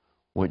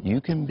 What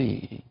you can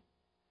be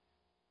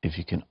if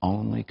you can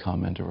only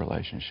come into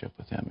relationship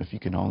with him, if you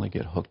can only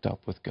get hooked up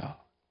with God.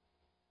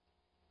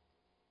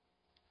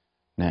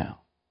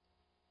 Now,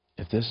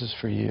 if this is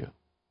for you,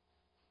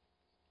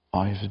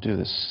 all you have to do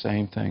the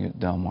same thing that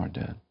Delmar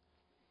did.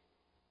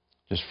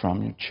 Just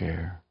from your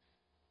chair,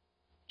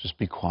 just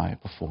be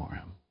quiet before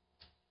him.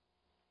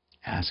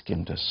 Ask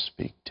him to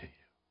speak to you.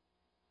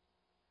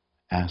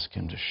 Ask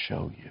him to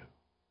show you.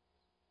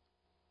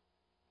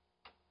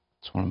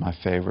 It's one of my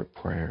favorite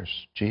prayers.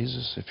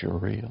 Jesus, if you're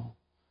real,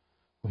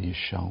 will you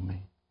show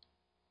me?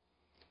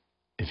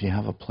 If you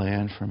have a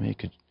plan for me,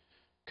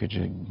 could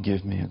you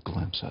give me a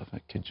glimpse of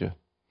it?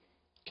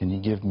 Can you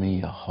give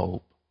me a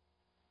hope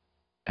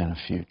and a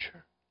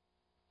future?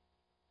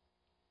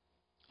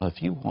 Well,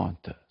 if you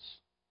want this,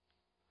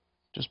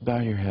 just bow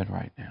your head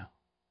right now.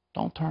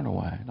 Don't turn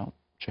away. Don't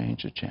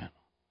change the channel.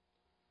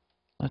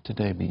 Let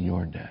today be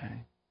your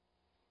day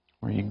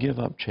where you give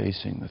up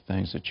chasing the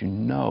things that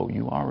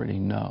you already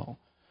know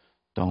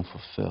don't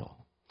fulfill.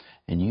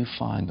 And you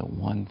find the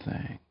one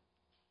thing,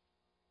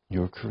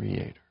 your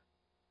Creator,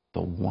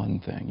 the one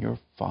thing, your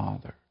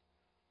Father,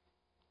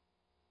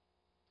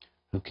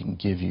 who can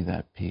give you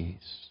that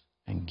peace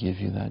and give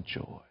you that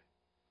joy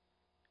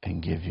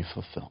and give you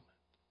fulfillment.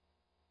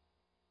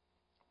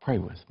 Pray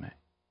with me.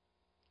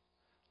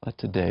 Let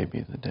today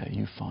be the day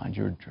you find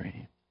your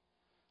dream,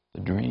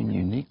 the dream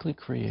uniquely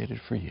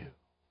created for you,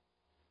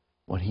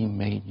 what he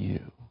made you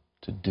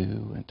to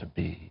do and to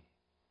be.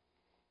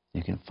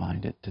 You can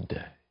find it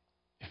today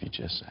if you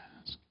just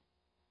ask.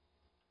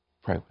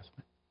 Pray with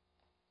me.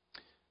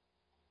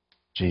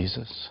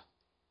 Jesus,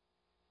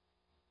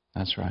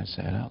 that's right,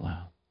 say it out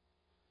loud.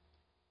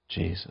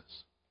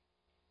 Jesus,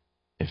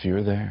 if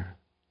you're there,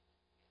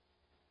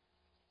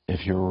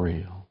 if you're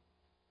real,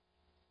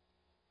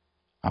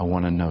 I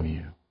want to know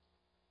you.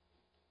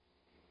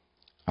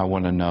 I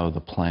want to know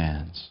the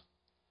plans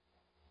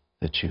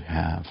that you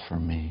have for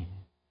me.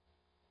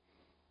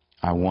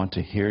 I want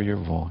to hear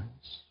your voice.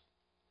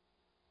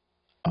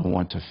 I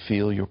want to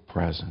feel your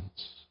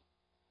presence.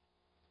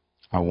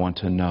 I want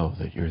to know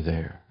that you're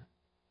there.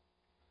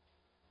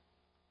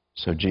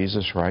 So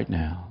Jesus, right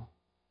now,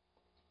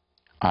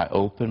 I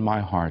open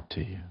my heart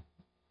to you,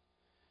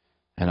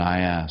 and I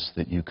ask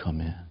that you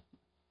come in.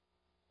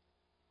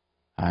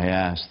 I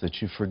ask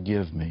that you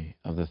forgive me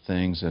of the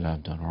things that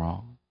I've done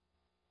wrong,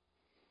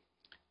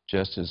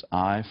 just as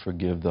I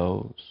forgive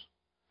those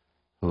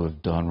who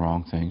have done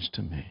wrong things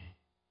to me.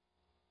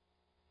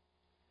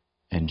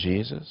 And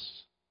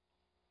Jesus,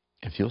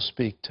 if you'll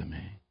speak to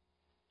me,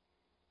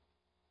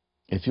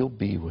 if you'll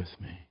be with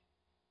me,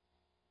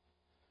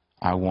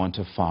 I want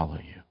to follow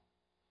you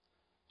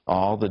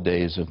all the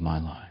days of my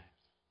life.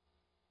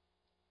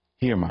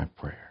 Hear my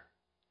prayer,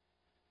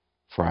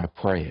 for I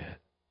pray it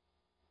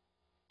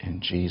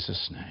in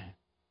Jesus' name.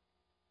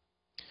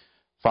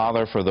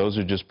 Father, for those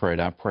who just prayed,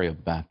 I pray a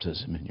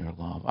baptism in your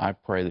love. I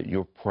pray that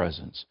your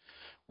presence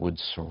would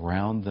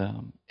surround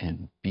them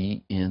and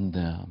be in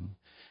them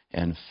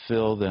and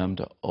fill them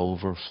to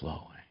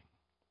overflowing.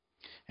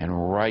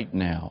 And right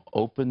now,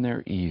 open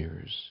their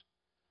ears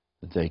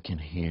that they can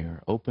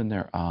hear, open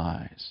their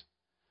eyes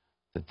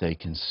that they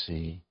can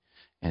see,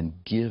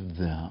 and give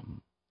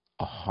them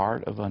a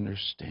heart of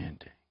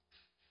understanding.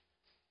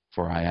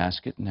 For I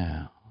ask it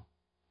now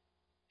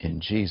in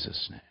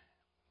Jesus' name.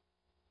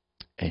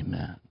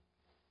 Amen.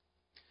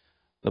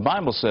 The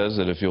Bible says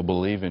that if you'll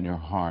believe in your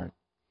heart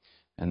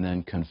and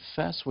then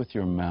confess with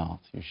your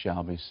mouth, you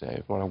shall be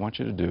saved. What I want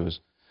you to do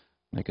is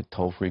make a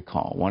toll-free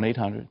call,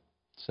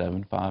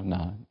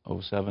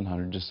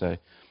 1-800-759-0700. Just say,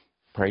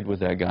 prayed with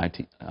that guy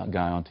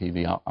on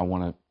TV. I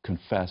want to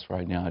confess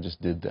right now. I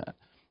just did that.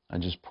 I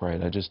just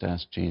prayed. I just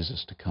asked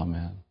Jesus to come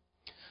in.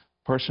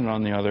 The person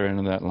on the other end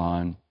of that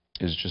line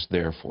is just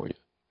there for you.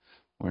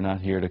 We're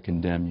not here to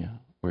condemn you.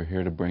 We're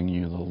here to bring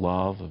you the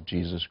love of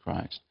Jesus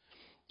Christ.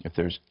 If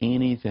there's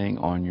anything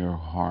on your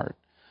heart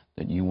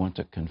that you want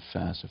to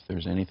confess, if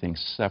there's anything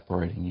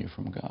separating you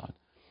from God,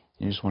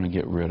 you just want to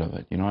get rid of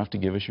it. You don't have to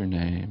give us your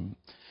name,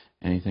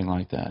 anything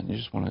like that. You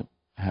just want to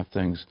have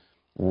things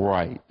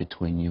right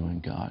between you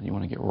and God. You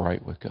want to get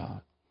right with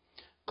God.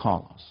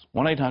 Call us,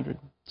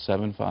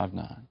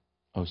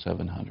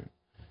 1-800-759-0700.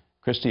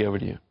 Christy, over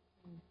to you.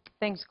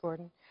 Thanks,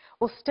 Gordon.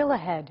 Well, still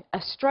ahead,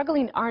 a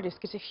struggling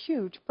artist gets a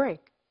huge break.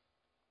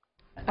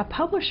 A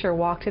publisher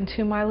walked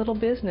into my little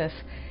business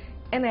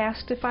and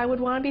asked if I would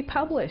want to be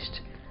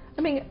published.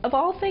 I mean, of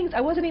all things,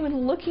 I wasn't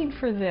even looking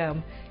for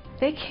them.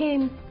 They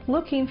came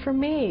looking for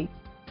me.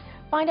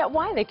 Find out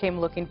why they came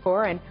looking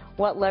for and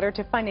what led her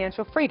to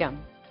financial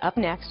freedom. Up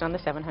next on the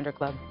 700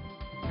 Club.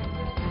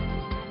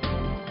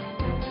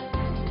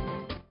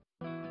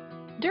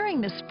 During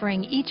the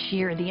spring each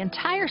year, the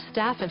entire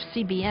staff of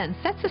CBN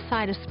sets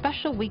aside a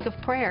special week of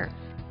prayer.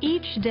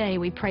 Each day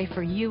we pray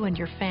for you and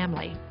your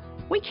family.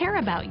 We care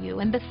about you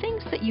and the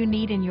things that you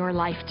need in your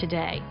life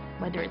today.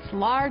 Whether it's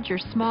large or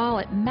small,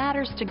 it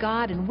matters to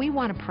God, and we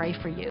want to pray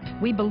for you.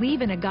 We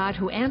believe in a God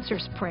who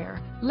answers prayer.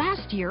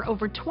 Last year,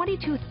 over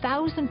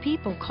 22,000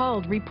 people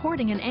called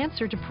reporting an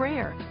answer to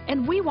prayer,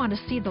 and we want to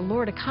see the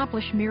Lord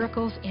accomplish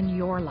miracles in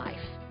your life.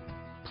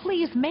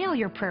 Please mail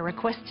your prayer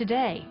request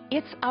today.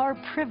 It's our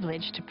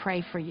privilege to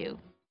pray for you.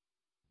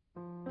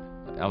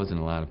 I was in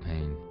a lot of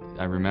pain.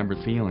 I remember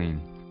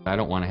feeling, I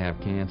don't want to have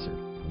cancer.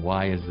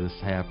 Why is this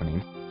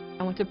happening?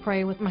 I went to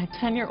pray with my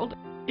 10-year-old.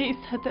 He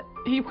said that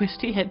he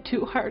wished he had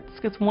two hearts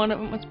because one of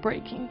them was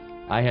breaking.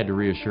 I had to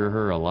reassure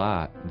her a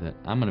lot that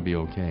I'm going to be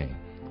okay.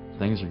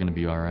 Things are going to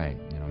be all right.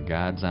 You know,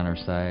 God's on our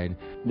side.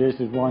 This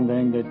is one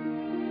thing that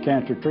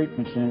Cancer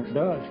Treatment Center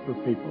does for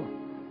people.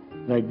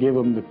 They give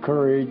them the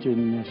courage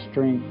and the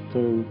strength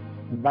to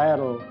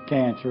battle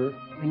cancer.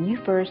 When you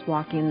first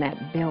walk in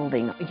that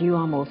building, you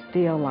almost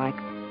feel like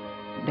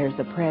there's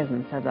the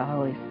presence of the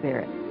Holy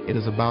Spirit. It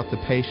is about the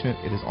patient.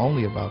 It is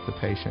only about the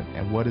patient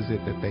and what is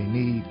it that they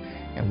need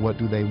and what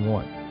do they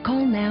want.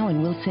 Call now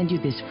and we'll send you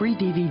this free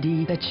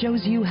DVD that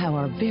shows you how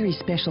our very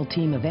special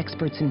team of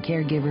experts and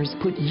caregivers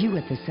put you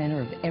at the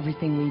center of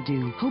everything we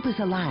do. Hope is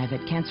alive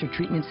at Cancer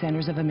Treatment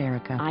Centers of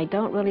America. I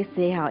don't really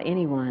see how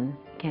anyone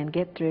can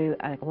get through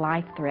a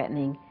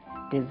life-threatening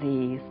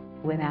disease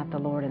without the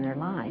Lord in their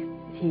life.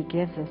 He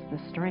gives us the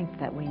strength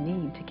that we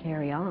need to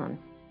carry on.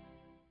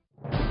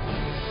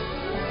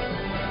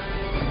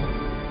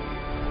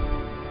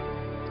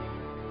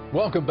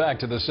 Welcome back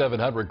to the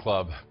 700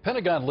 Club.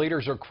 Pentagon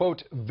leaders are,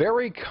 quote,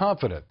 very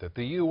confident that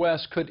the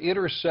U.S. could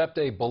intercept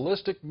a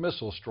ballistic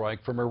missile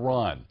strike from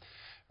Iran.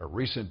 A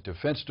recent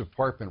Defense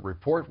Department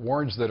report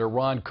warns that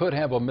Iran could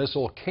have a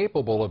missile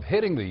capable of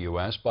hitting the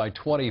U.S. by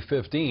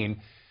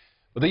 2015.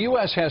 But the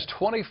U.S. has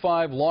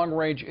 25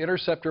 long-range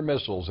interceptor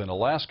missiles in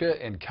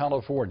Alaska and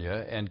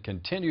California and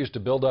continues to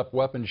build up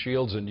weapon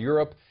shields in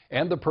Europe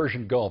and the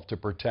Persian Gulf to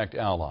protect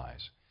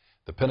allies.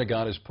 The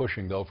Pentagon is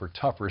pushing, though, for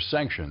tougher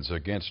sanctions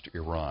against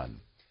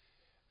Iran.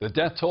 The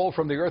death toll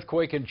from the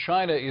earthquake in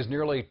China is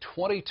nearly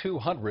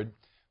 2,200.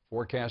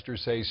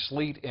 Forecasters say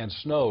sleet and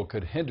snow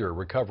could hinder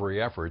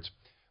recovery efforts.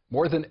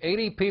 More than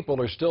 80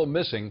 people are still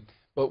missing,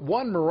 but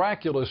one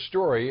miraculous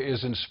story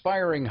is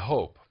inspiring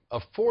hope. A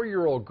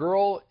 4-year-old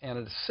girl and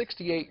a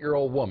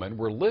 68-year-old woman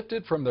were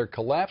lifted from their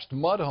collapsed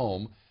mud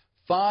home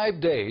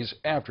 5 days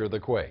after the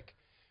quake.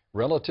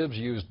 Relatives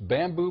used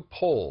bamboo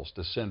poles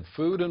to send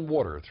food and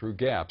water through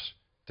gaps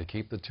to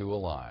keep the two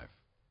alive.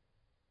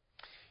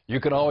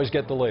 You can always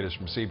get the latest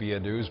from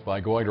CBN News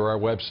by going to our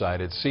website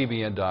at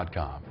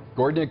cbn.com.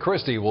 Gordon and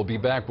Christy will be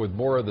back with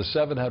more of the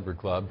 700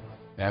 Club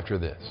after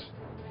this.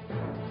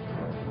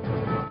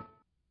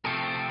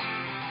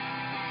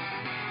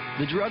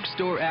 The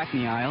drugstore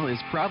acne aisle is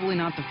probably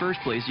not the first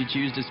place you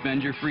choose to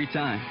spend your free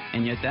time.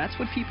 And yet that's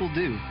what people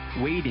do,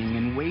 waiting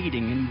and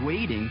waiting and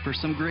waiting for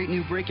some great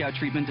new breakout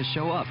treatment to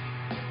show up.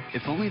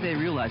 If only they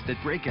realized that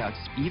breakouts,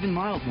 even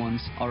mild ones,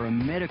 are a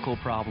medical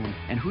problem.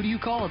 And who do you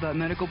call about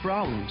medical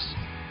problems?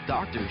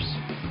 Doctors.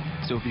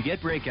 So if you get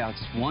breakouts,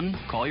 1,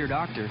 call your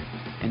doctor,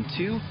 and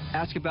 2,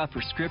 ask about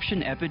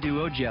prescription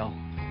Epiduo Gel.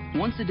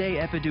 Once a day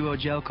Epiduo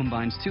Gel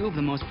combines 2 of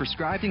the most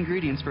prescribed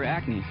ingredients for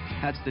acne.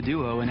 That's the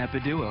Duo and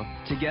Epiduo.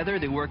 Together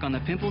they work on the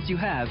pimples you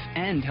have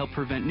and help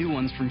prevent new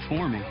ones from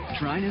forming.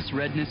 Dryness,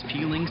 redness,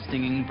 peeling,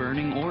 stinging,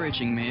 burning, or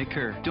itching may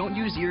occur. Don't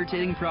use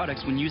irritating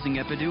products when using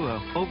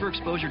Epiduo.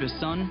 Overexposure to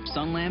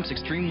sun lamps,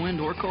 extreme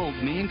wind, or cold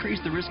may increase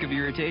the risk of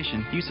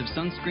irritation. Use of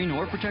sunscreen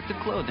or protective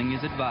clothing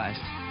is advised.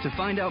 To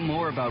find out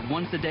more about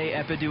once-a-day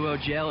Epiduo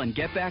Gel and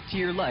get back to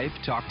your life,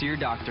 talk to your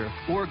doctor.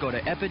 Or go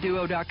to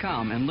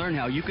Epiduo.com and learn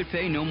how you could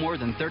pay no more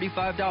than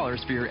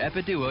 $35 for your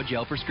Epiduo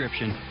Gel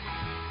prescription.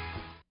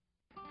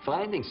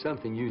 Finding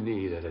something you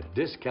need at a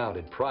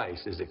discounted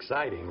price is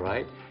exciting,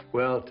 right?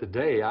 Well,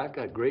 today I've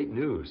got great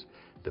news.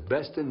 The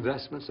best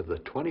investments of the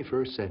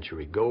 21st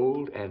century,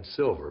 gold and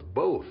silver,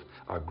 both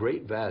are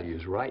great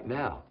values right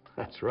now.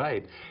 That's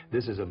right.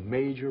 This is a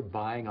major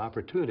buying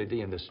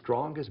opportunity in the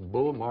strongest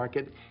bull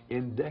market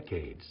in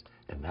decades.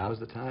 And now's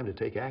the time to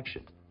take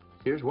action.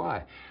 Here's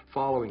why.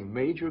 Following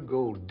major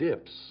gold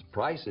dips,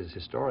 prices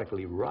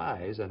historically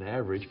rise an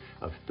average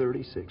of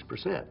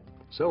 36%.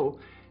 So,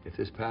 if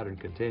this pattern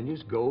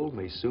continues, gold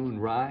may soon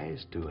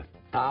rise to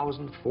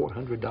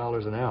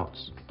 $1,400 an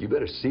ounce. You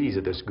better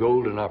seize this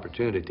golden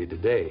opportunity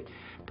today.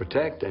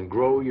 Protect and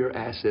grow your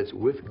assets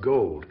with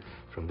gold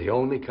from the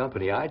only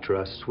company I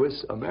trust,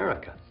 Swiss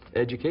America.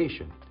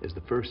 Education is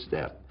the first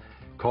step.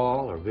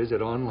 Call or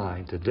visit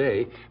online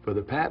today for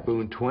the Pat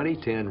Boone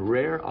 2010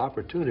 Rare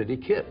Opportunity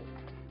Kit.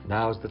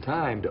 Now's the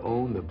time to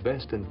own the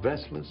best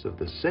investments of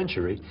the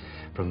century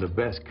from the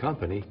best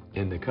company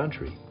in the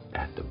country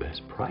at the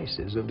best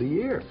prices of the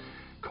year.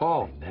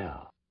 Call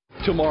now.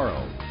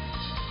 Tomorrow.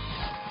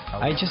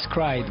 I just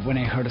cried when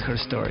I heard her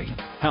story.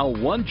 How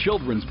one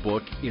children's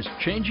book is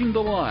changing the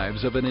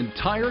lives of an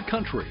entire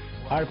country.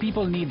 Our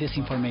people need this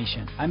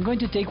information. I'm going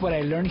to take what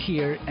I learned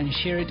here and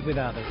share it with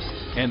others.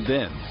 And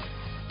then,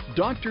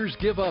 doctors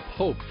give up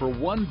hope for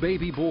one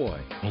baby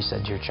boy. He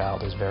said, your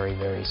child is very,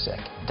 very sick,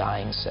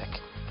 dying sick.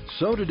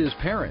 So did his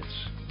parents,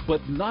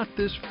 but not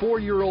this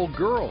 4-year-old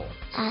girl.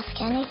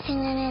 Ask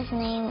anything in his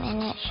name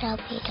and it shall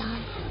be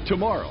done.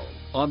 Tomorrow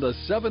on the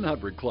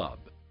 700 Club.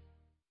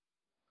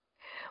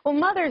 Well,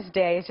 Mother's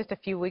Day is just a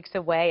few weeks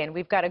away, and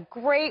we've got a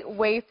great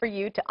way for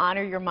you to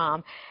honor your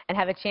mom and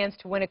have a chance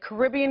to win a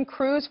Caribbean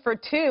cruise for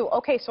 2.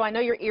 Okay, so I know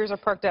your ears are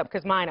perked up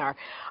because mine are.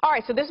 All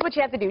right, so this is what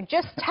you have to do.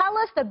 Just tell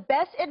us the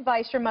best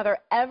advice your mother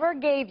ever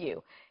gave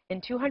you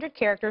in 200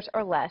 characters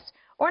or less,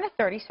 or in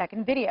a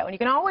 30-second video. And you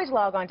can always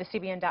log on to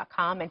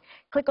CBN.com and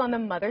click on the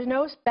Mother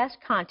Knows Best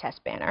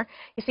contest banner.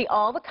 You see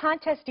all the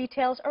contest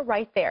details are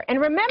right there.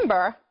 And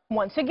remember,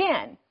 once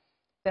again,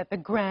 that the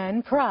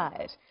grand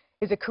prize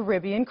is a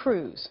Caribbean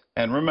cruise.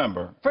 And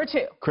remember, for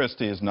 2.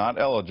 Christy is not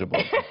eligible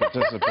to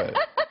participate.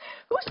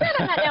 Who said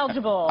I'm not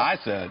eligible? I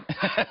said.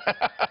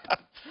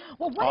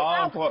 Well, what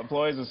all if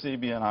employees of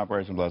CBN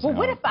Operation Blessing. Well,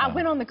 what if I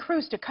went on the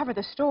cruise to cover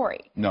the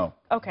story? No.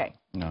 Okay.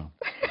 No.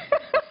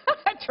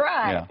 I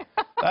tried.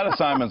 Yeah. That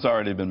assignment's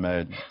already been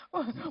made.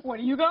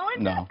 What, are you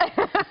going? No.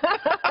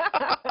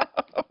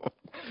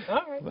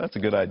 All right. That's a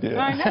good idea.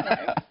 I know,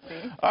 right?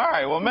 All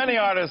right, well, many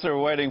artists are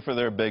waiting for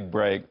their big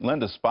break.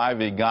 Linda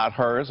Spivey got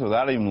hers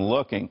without even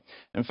looking.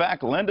 In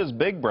fact, Linda's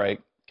big break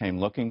came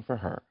looking for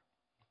her.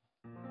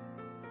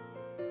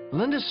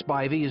 Linda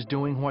Spivey is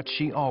doing what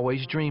she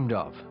always dreamed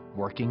of,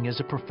 working as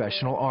a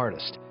professional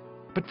artist.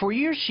 But for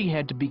years she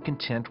had to be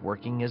content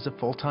working as a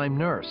full-time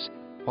nurse,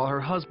 while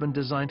her husband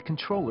designed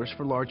controllers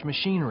for large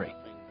machinery.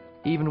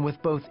 Even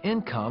with both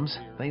incomes,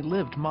 they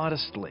lived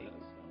modestly.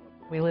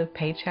 We lived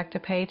paycheck to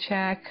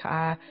paycheck.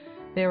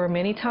 There were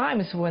many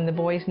times when the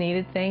boys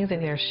needed things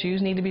and their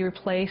shoes needed to be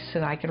replaced,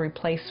 and I could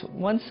replace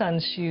one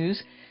son's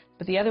shoes,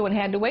 but the other one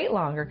had to wait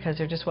longer because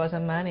there just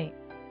wasn't money.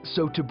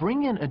 So to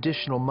bring in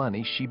additional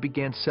money, she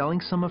began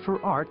selling some of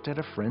her art at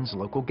a friend's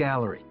local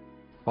gallery.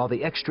 While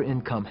the extra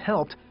income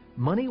helped,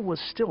 money was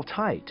still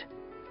tight.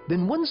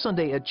 Then one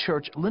Sunday at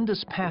church,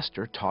 Linda's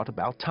pastor taught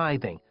about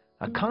tithing,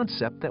 a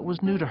concept that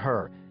was new to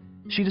her.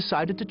 She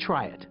decided to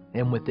try it,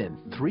 and within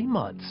 3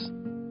 months,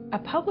 a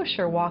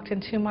publisher walked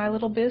into my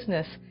little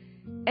business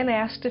and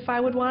asked if I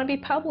would want to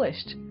be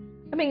published.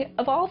 I mean,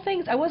 of all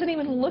things, I wasn't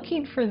even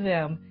looking for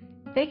them.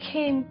 They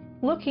came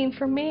looking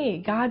for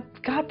me. God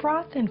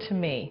brought them to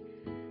me.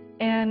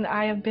 And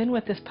I have been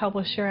with this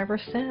publisher ever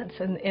since,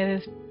 and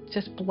it has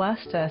just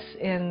blessed us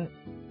in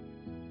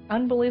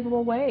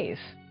unbelievable ways.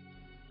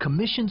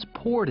 Commissions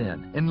poured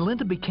in, and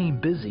Linda became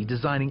busy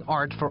designing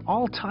art for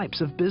all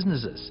types of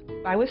businesses.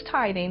 I was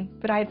tithing,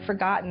 but I had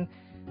forgotten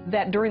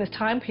that during this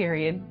time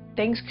period,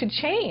 things could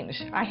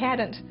change. I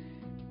hadn't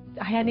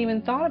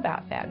even thought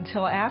about that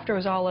until after it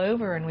was all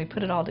over and we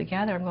put it all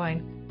together. I'm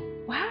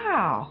going,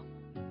 wow,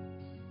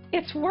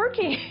 it's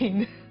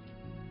working.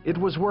 It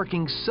was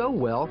working so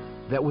well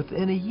that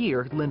within a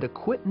year, Linda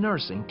quit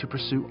nursing to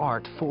pursue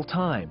art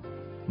full-time.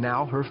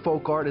 Now her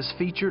folk art is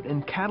featured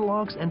in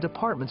catalogs and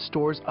department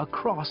stores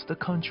across the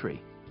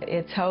country.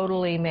 It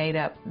totally made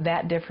up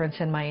that difference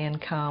in my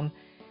income.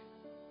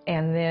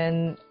 And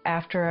then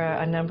after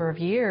a number of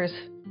years,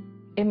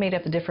 it made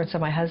up the difference in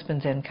my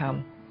husband's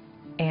income.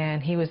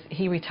 And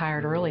he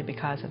retired early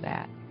because of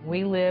that.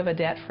 We live a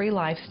debt-free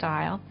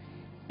lifestyle,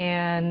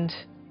 and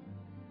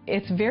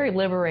it's very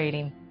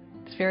liberating.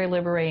 It's very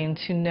liberating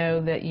to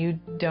know that you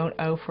don't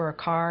owe for a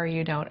car,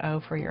 you don't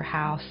owe for your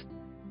house.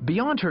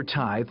 Beyond her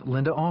tithe,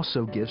 Linda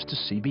also gives to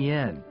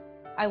CBN.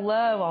 I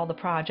love all the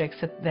projects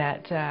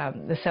that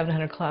the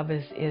 700 Club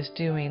is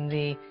doing,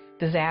 the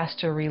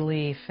disaster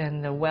relief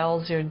and the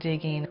wells they're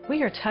digging.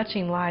 We are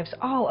touching lives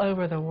all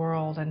over the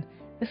world, and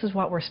this is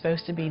what we're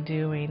supposed to be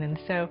doing. And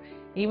so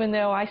even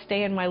though I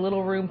stay in my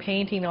little room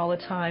painting all the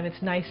time,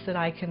 it's nice that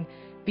I can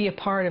be a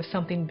part of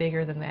something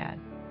bigger than that.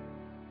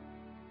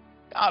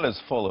 God is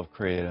full of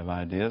creative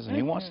ideas, and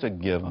He wants to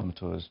give them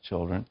to His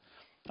children.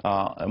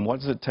 And what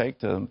does it take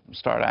to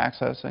start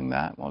accessing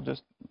that? Well,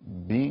 just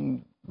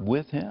being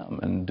with Him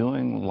and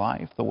doing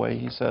life the way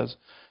He says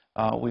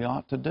we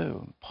ought to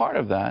do. Part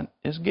of that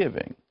is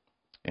giving.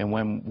 And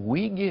when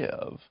we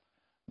give,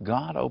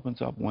 God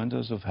opens up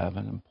windows of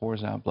heaven and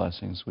pours out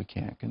blessings we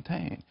can't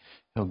contain.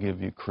 He'll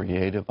give you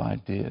creative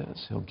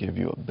ideas. He'll give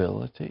you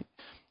ability.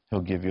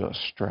 He'll give you a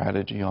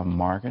strategy on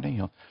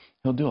marketing.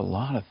 He'll do a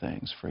lot of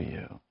things for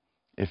you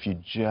if you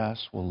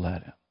just will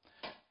let Him.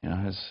 You know,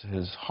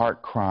 his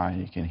heart cry,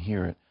 you can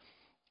hear it.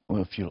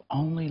 Well, if you'll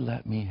only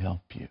let me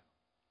help you,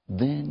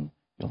 then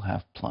you'll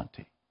have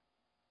plenty.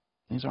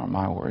 These aren't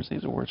my words.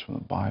 These are words from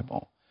the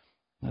Bible.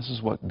 This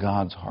is what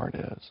God's heart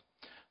is.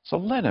 So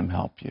let Him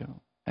help you.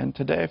 And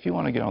today, if you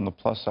want to get on the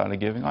plus side of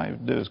giving, all you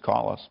have to do is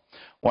call us.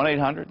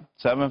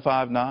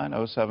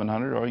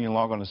 1-800-759-0700, or you can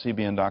log on to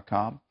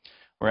CBN.com.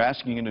 We're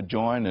asking you to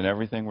join in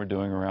everything we're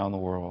doing around the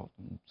world.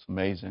 It's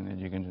amazing that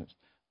you can just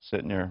sit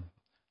in your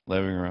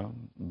living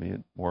room, be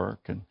at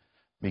work, and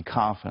be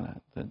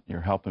confident that you're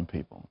helping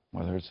people,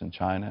 whether it's in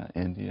China,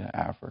 India,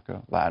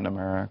 Africa, Latin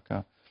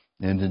America,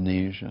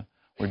 Indonesia.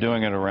 We're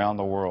doing it around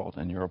the world,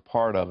 and you're a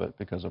part of it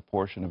because a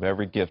portion of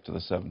every gift to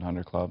the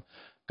 700 Club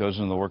goes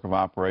into the work of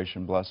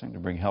Operation Blessing to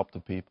bring help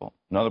to people.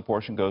 Another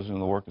portion goes into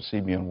the work of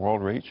CBN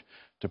World Reach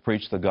to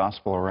preach the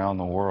gospel around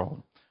the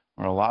world.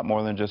 We're a lot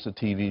more than just a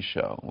TV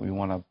show. We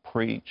want to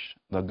preach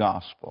the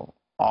gospel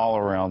all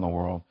around the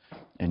world,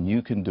 and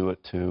you can do it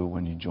too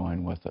when you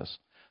join with us.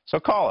 So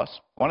call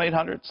us,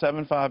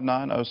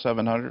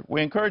 1-800-759-0700.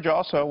 We encourage you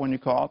also, when you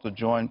call, to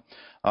join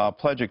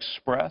Pledge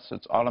Express.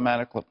 It's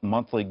automatic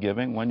monthly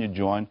giving. When you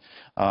join,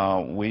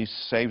 we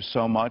save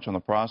so much on the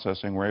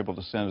processing, we're able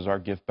to send as our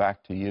gift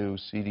back to you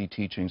CD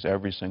teachings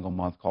every single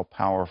month called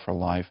Power for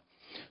Life.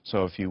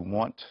 So if you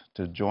want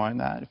to join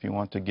that, if you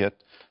want to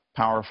get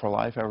Power for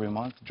Life every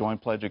month, join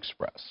Pledge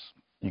Express.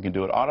 You can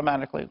do it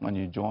automatically when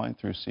you join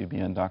through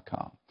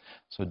CBN.com.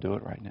 So do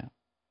it right now.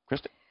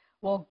 Christy?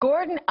 Well,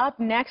 Gordon, up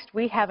next,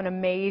 we have an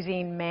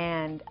amazing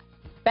man.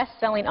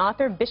 Best-selling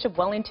author Bishop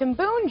Wellington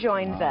Boone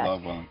joins us. I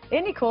love Wellington.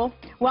 Isn't he cool?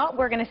 Well,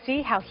 we're going to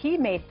see how he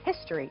made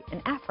history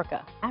in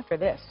Africa after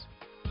this.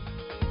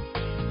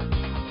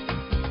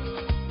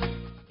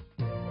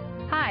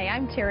 Hi,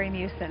 I'm Terry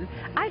Mewson.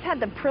 I've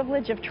had the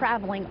privilege of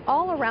traveling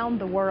all around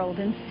the world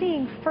and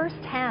seeing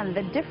firsthand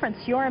the difference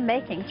you're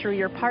making through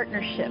your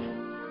partnership.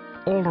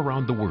 All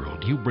around the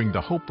world, you bring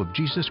the hope of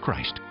Jesus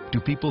Christ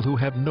to people who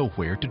have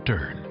nowhere to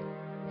turn.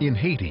 In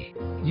Haiti,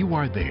 you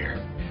are there,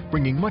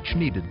 bringing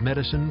much-needed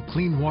medicine,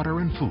 clean water,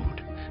 and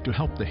food to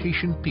help the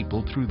Haitian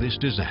people through this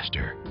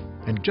disaster.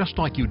 And just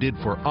like you did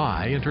for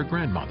I and her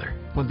grandmother,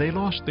 when they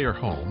lost their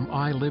home,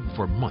 I lived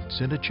for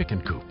months in a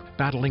chicken coop,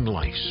 battling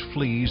lice,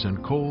 fleas,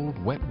 and cold,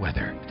 wet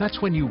weather.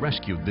 That's when you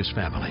rescued this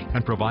family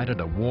and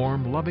provided a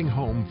warm, loving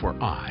home for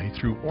I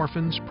through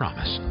Orphans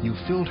Promise. You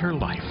filled her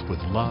life with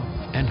love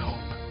and hope.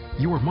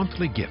 Your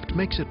monthly gift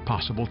makes it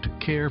possible to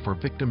care for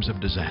victims of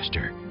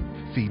disaster,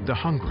 feed the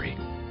hungry,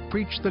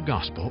 preach the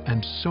gospel,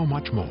 and so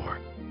much more.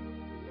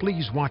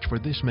 Please watch for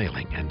this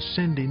mailing and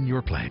send in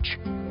your pledge.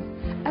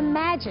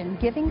 Imagine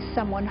giving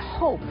someone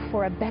hope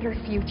for a better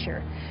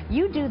future.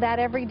 You do that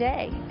every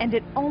day, and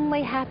it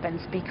only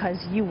happens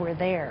because you were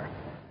there.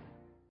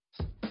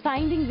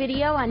 Finding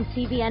video on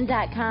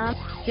CBN.com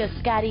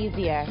just got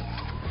easier.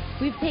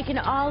 We've taken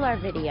all our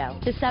video,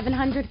 the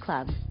 700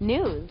 Club,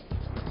 news,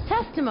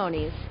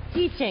 testimonies,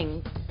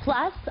 teachings,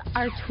 plus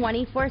our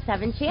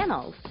 24/7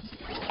 channels,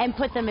 and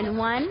put them in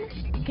one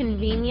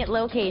convenient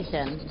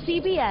location,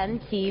 CBN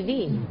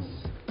TV.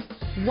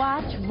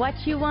 Watch what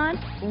you want,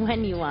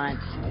 when you want.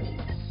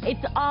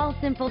 It's all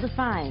simple to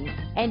find,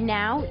 and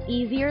now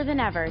easier than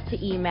ever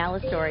to email a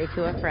story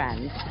to a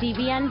friend.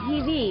 CBN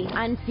TV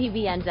on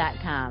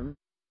CBN.com.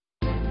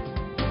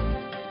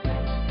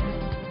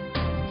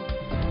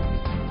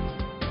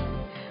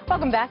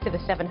 Welcome back to the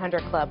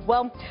 700 Club.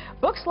 Well,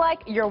 books like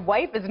Your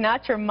Wife Is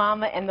Not Your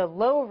Mama and The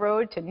Low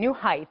Road to New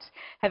Heights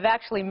have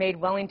actually made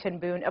Wellington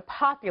Boone a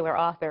popular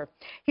author.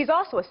 He's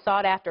also a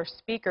sought-after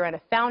speaker and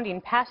a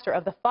founding pastor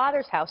of the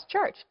Father's House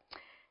Church.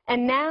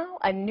 And now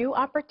a new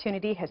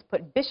opportunity has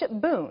put Bishop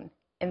Boone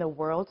in the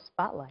world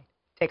spotlight.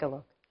 Take a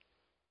look.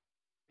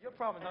 Your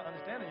problem is not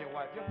understanding your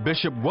wife.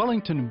 Bishop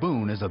Wellington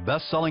Boone is a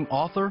best-selling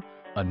author,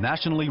 a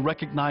nationally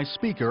recognized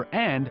speaker,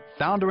 and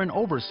founder and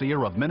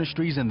overseer of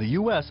ministries in the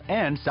U.S.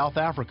 and South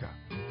Africa.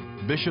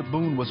 Bishop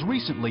Boone was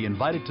recently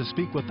invited to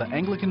speak with the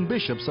Anglican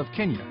bishops of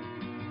Kenya.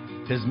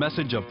 His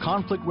message of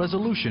conflict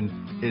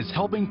resolution is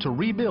helping to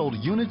rebuild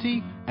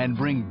unity and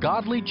bring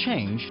godly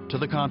change to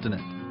the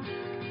continent.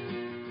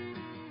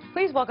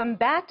 Please welcome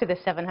back to the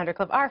 700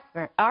 Club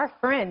our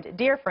friend,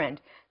 dear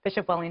friend,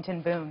 Bishop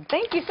Wellington Boone.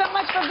 Thank you so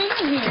much for being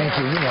here. Thank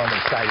you. You know I'm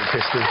excited,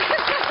 Christy.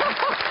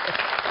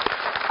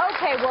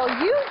 Okay, well,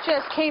 you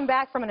just came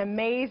back from an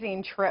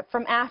amazing trip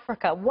from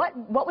Africa.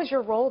 What was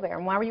your role there,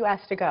 and why were you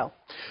asked to go?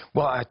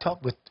 Well, I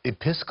talked with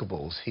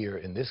Episcopals here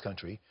in this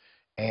country,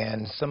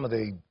 and some of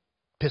the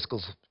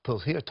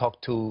Episcopals here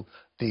talked to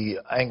the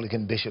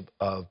Anglican bishop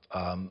of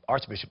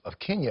Archbishop of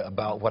Kenya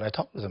about what I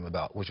talked to them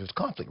about, which was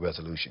conflict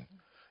resolution.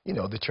 You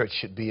know, the church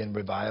should be in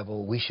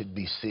revival. We should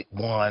be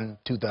one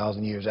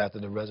 2,000 years after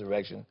the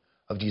resurrection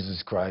of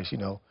Jesus Christ, you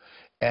know.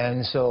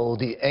 And so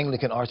the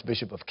Anglican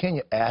Archbishop of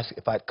Kenya asked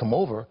if I'd come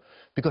over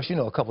because, you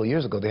know, a couple of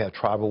years ago they had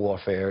tribal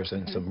warfares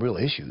and some real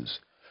issues.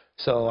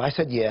 So I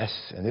said yes,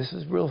 and this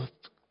is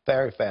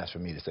very fast for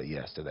me to say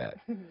yes to that.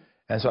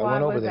 And so I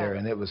went over there,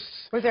 and it was...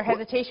 Was there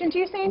hesitation to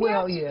you saying yes?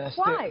 Well, yes?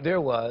 Why?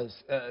 There was,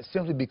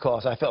 simply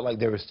because I felt like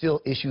there were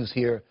still issues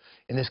here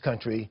in this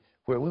country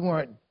where we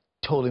weren't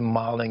totally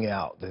modeling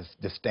out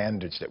the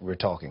standards that we're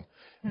talking.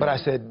 But I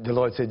said, the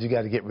Lord said, you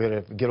got to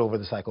get over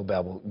the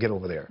psychobabble, get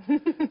over there.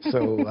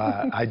 So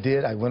I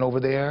did. I went over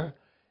there,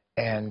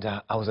 and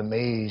I was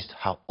amazed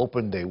how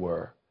open they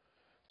were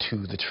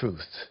to the truth.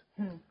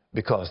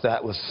 Because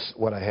that was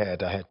what I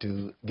had. I had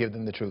to give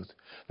them the truth.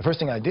 The first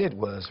thing I did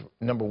was,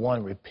 number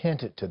one,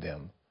 repented to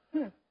them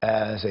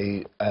as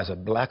a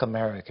black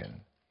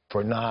American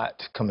for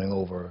not coming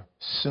over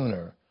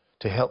sooner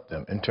to help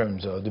them in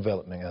terms of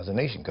developing as a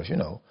nation, because, you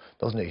know,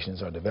 those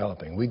nations are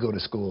developing. We go to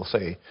school,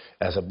 say,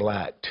 as a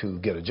black to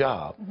get a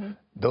job.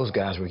 Those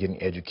guys were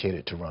getting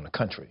educated to run a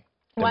country.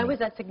 Why was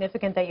that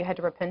significant that you had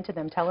to repent to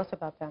them? Tell us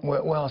about that.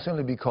 Well,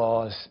 simply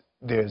because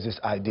there's this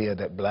idea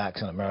that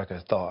blacks in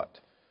America thought,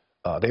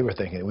 they were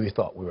thinking we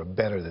thought we were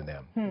better than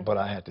them. But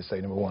I had to say,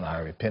 number one, I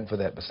repent for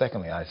that. But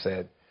secondly, I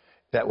said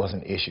that was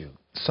an issue.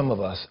 Some of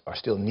us are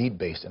still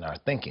need-based in our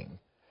thinking.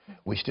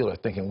 We still are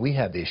thinking we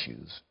have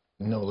issues,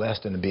 no less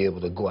than to be able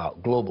to go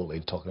out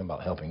globally talking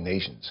about helping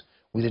nations.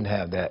 We didn't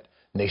have that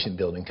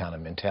nation-building kind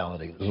of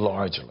mentality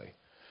largely.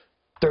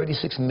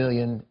 36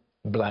 million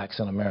blacks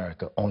in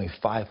America, only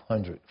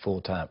 500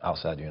 full-time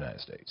outside the United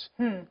States.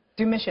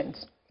 Do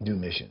missions. Do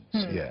missions,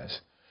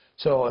 yes.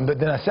 So, but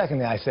then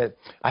secondly, I said,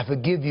 I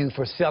forgive you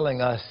for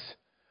selling us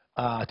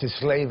to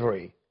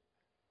slavery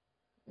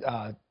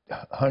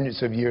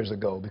hundreds of years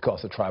ago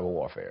because of tribal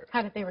warfare.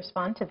 How did they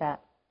respond to that?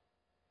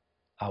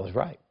 I was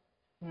right.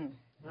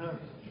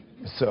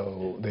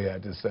 So they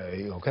had to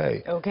say,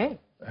 okay. Okay.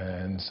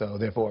 And so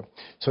therefore,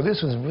 so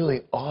this was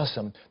really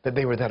awesome that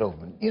they were that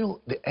open. You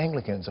know, the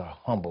Anglicans are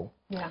humble.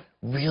 Yeah.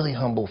 Really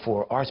humble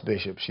for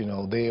archbishops. You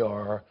know, they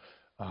are,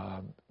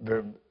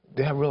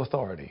 they have real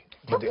authority.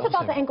 Tell us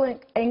about the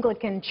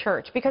Anglican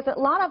Church, because a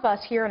lot of us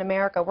here in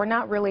America, we're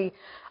not really,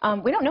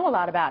 we don't know a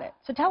lot about it.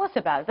 So tell us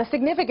about it, the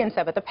significance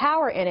of it, the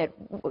power in it.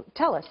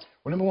 Tell us.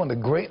 Well, number one, the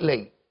Great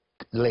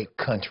Lake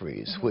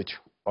countries, which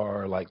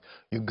are like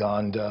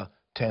Uganda,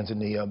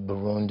 Tanzania,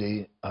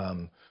 Burundi,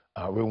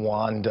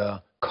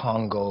 Rwanda,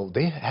 Congo,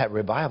 they had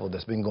revival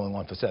that's been going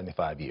on for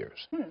 75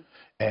 years.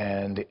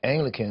 And the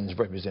Anglicans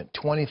represent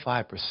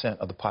 25%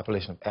 of the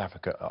population of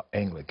Africa are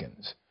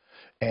Anglicans.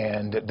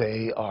 And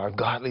they are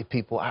godly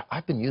people.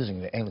 I've been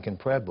using the Anglican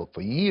prayer book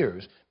for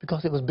years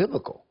because it was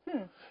biblical.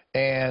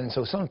 And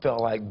so some felt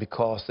like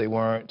because they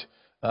weren't,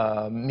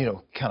 you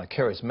know, kind of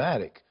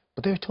charismatic,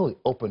 but they're totally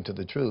open to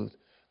the truth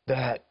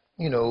that,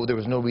 you know, there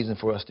was no reason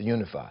for us to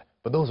unify.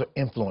 But those are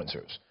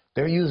influencers.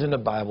 They're using the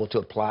Bible to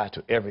apply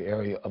to every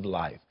area of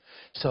life.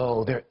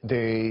 So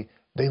they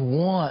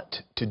want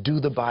to do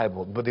the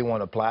Bible, but they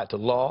want to apply it to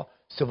law,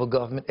 civil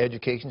government,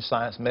 education,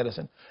 science,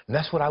 medicine. And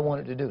that's what I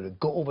wanted to do, to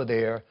go over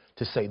there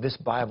to say this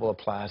Bible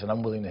applies and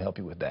I'm willing to help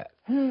you with that.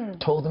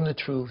 Told them the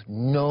truth.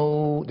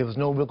 No, there was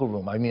no wiggle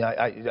room. I mean,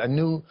 I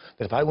knew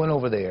that if I went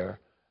over there,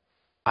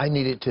 I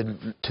needed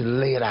to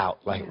lay it out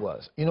like it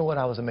was. You know what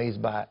I was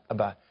amazed by?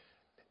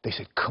 They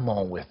said, come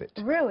on with it.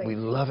 Really? We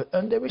love it.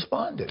 And they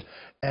responded.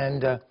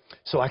 And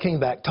so I came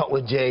back, talked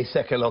with Jay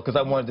Sekelo, because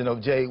I wanted to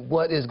know, Jay,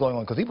 what is going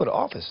on? Because he put an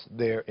office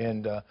there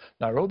in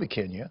Nairobi,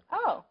 Kenya.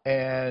 Oh.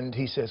 And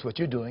he says, what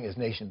you're doing is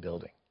nation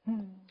building.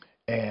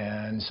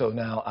 And so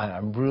now I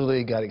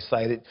really got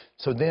excited.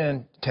 So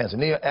then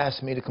Tanzania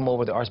asked me to come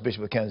over, the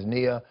Archbishop of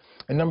Tanzania,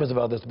 and numbers of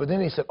others. But then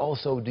he said,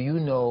 also, do you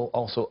know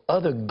also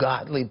other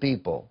godly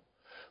people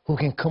who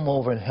can come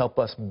over and help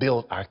us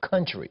build our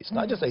countries?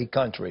 Not just a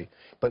country,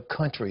 but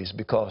countries,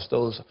 because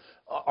those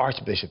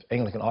archbishops,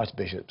 Anglican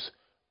archbishops,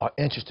 are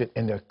interested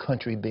in their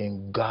country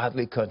being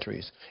godly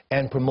countries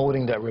and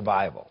promoting that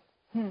revival.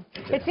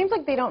 It seems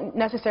like they don't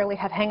necessarily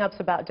have hang-ups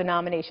about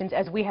denominations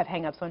as we have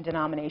hang-ups on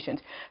denominations.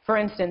 For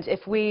instance,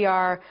 if we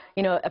are,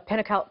 you know, a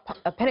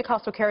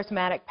Pentecostal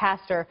charismatic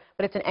pastor,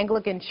 but it's an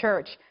Anglican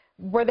church,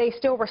 were they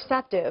still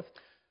receptive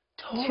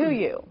to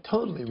you?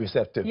 Totally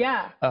receptive.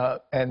 Yeah.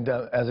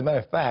 As a matter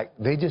of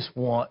fact, they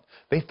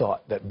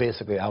thought that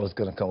basically I was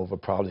going to come over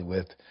probably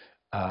with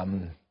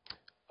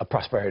a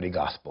prosperity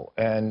gospel.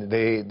 And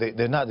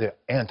they're not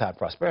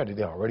anti-prosperity.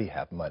 They already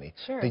have money.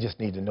 Sure. They just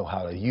need to know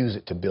how to use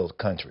it to build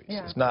countries.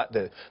 Yeah. It's not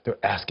that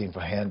they're asking for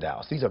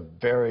handouts. These are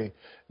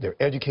they're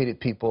educated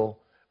people,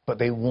 but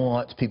they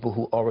want people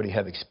who already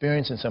have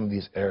experience in some of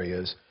these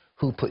areas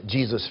who put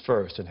Jesus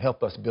first and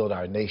help us build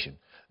our nation.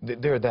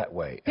 They're that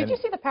way. Did you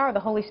see the power of the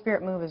Holy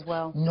Spirit move as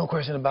well? No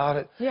question about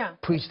it. Yeah.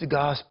 Preach the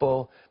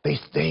gospel.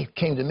 They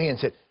came to me and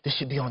said, this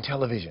should be on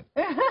television.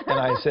 And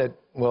I said,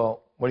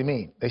 well, what do you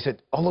mean? They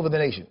said, all over the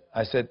nation.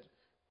 I said,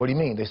 what do you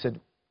mean? They said,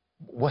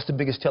 what's the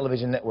biggest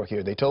television network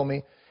here? They told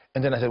me.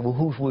 And then I said, well,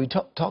 who will we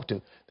talk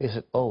to? They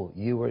said, oh,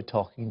 you were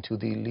talking to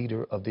the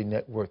leader of the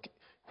network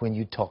when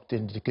you talked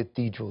in the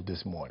cathedral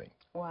this morning.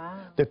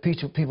 Wow. They're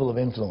people of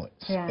influence.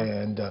 Yeah.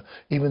 And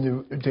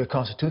even their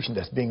Constitution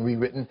that's being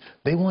rewritten,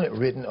 they want it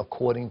written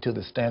according to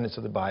the standards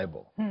of the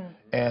Bible.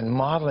 And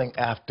modeling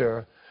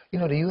after, you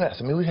know, the U.S.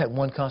 I mean, we've had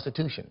one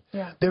Constitution.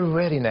 Yeah. They're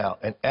ready now.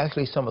 And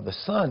actually some of the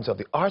sons of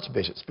the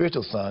archbishop,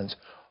 spiritual sons,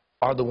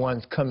 are the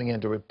ones coming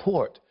in to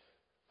report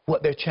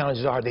what their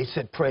challenges are. They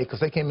said pray, because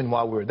they came in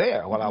while we were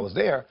there, while I was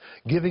there,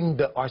 giving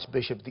the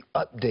archbishop the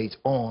updates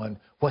on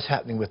what's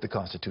happening with the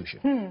Constitution.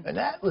 And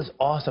that was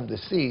awesome to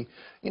see,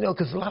 you know,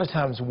 because a lot of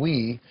times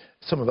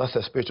some of us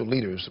as spiritual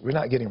leaders, we're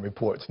not getting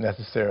reports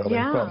necessarily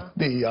from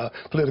the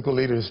political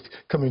leaders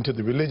coming to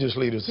the religious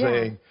leaders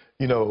saying,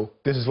 you know,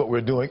 this is what we're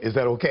doing. Is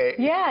that okay?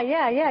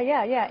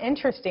 Yeah.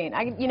 Interesting.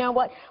 You know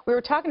what? We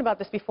were talking about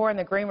this before in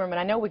the green room, and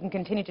I know we can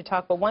continue to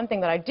talk, but one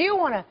thing that I do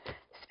want to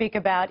speak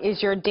about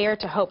is your Dare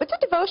to Hope. It's a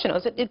devotional.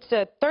 It's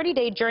a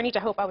 30-day journey to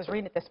hope. I was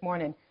reading it this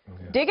morning.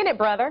 Digging it,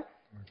 brother.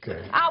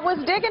 Okay. I was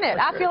digging it.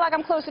 I feel like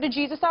I'm closer to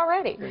Jesus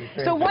already.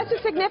 So what's the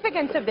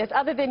significance of this,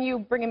 other than you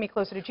bringing me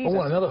closer to Jesus?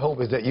 Well, another hope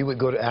is that you would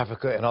go to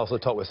Africa and also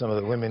talk with some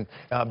of the women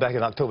back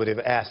in October. They've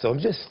asked, so I'm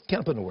just kind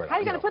of putting the word out. How are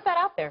you going to put that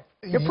out there?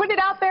 You're putting it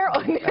out there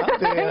on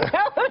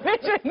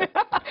television.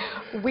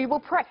 We will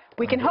pray.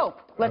 We can hope.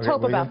 Let's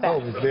hope about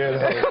that. Hope. There to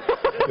hope.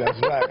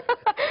 That's right.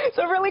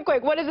 So really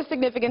quick, what is the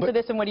significance of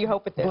this, and what do you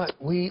hope with this? But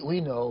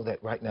we know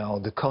that right now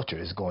the culture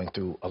is going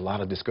through a lot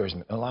of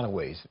discouragement in a lot of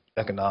ways.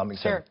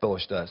 Economics have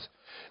flourished us.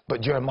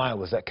 But Jeremiah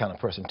was that kind of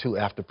person, too.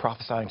 After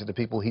prophesying to the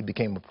people, he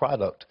became a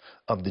product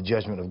of the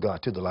judgment of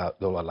God, too,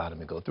 though allowed him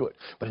to go through it.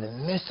 But in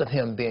the midst of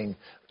him being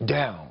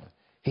down,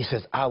 he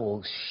says, I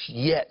will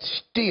yet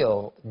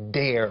still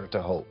dare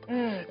to hope.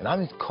 And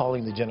I'm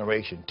calling the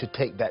generation to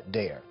take that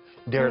dare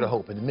to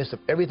hope. In the midst of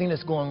everything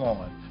that's going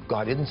on,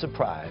 God isn't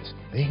surprised.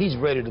 He's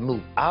ready to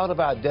move. Out of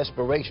our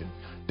desperation,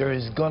 there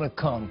is going to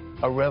come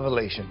a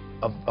revelation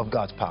of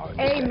God's power.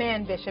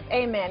 Amen, Bishop.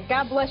 Amen.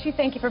 God bless you.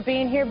 Thank you for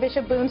being here.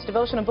 Bishop Boone's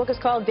devotional book is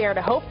called Dare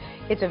to Hope.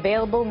 It's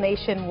available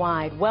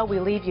nationwide. Well, we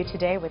leave you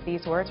today with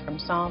these words from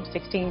Psalm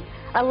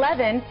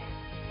 16:11.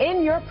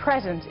 In your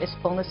presence is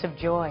fullness of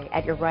joy.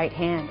 At your right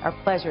hand are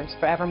pleasures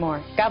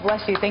forevermore. God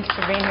bless you. Thank you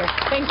for being here.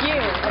 Thank you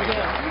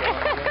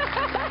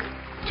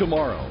again.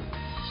 Tomorrow.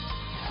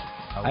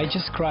 I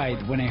just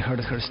cried when I heard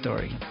her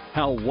story.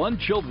 How one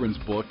children's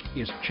book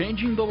is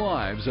changing the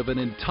lives of an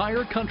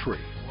entire country.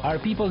 Our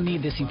people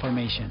need this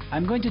information.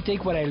 I'm going to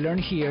take what I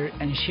learned here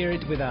and share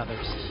it with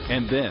others.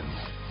 And then,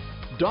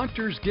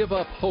 doctors give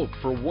up hope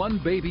for one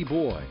baby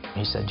boy.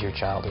 He said your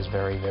child is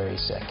very, very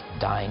sick,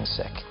 dying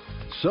sick.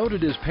 So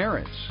did his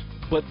parents,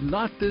 but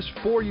not this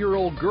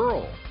 4-year-old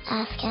girl.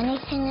 Ask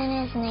anything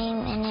in his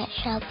name and it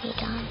shall be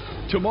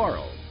done.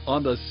 Tomorrow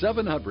on the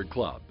 700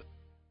 Club.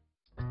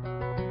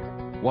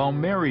 While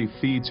Mary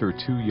feeds her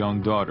 2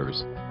 young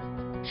daughters,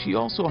 she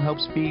also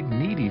helps feed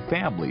needy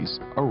families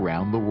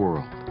around the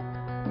world.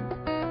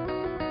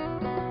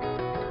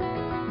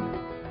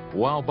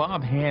 While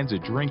Bob hands a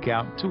drink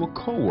out to a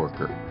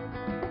co-worker,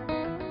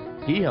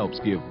 he helps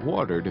give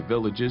water to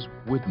villages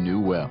with new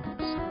wells.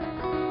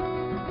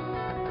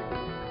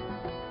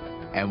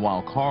 And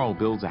while Carl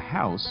builds a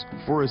house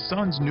for his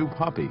son's new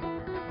puppy,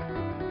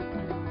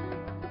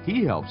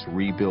 he helps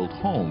rebuild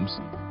homes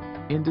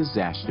in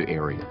disaster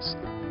areas.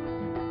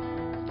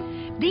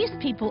 These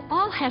people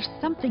all have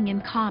something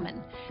in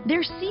common.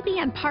 They're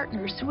CBN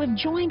partners who have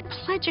joined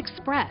Pledge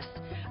Express.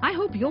 I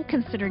hope you'll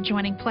consider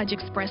joining Pledge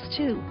Express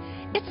too.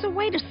 It's a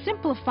way to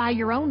simplify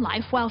your own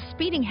life while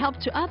speeding help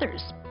to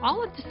others,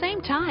 all at the same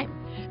time.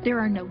 There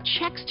are no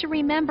checks to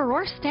remember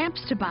or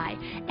stamps to buy,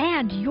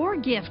 and your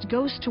gift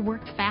goes to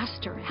work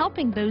faster,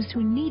 helping those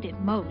who need it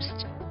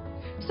most.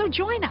 So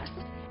join us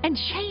and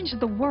change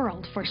the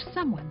world for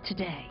someone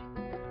today.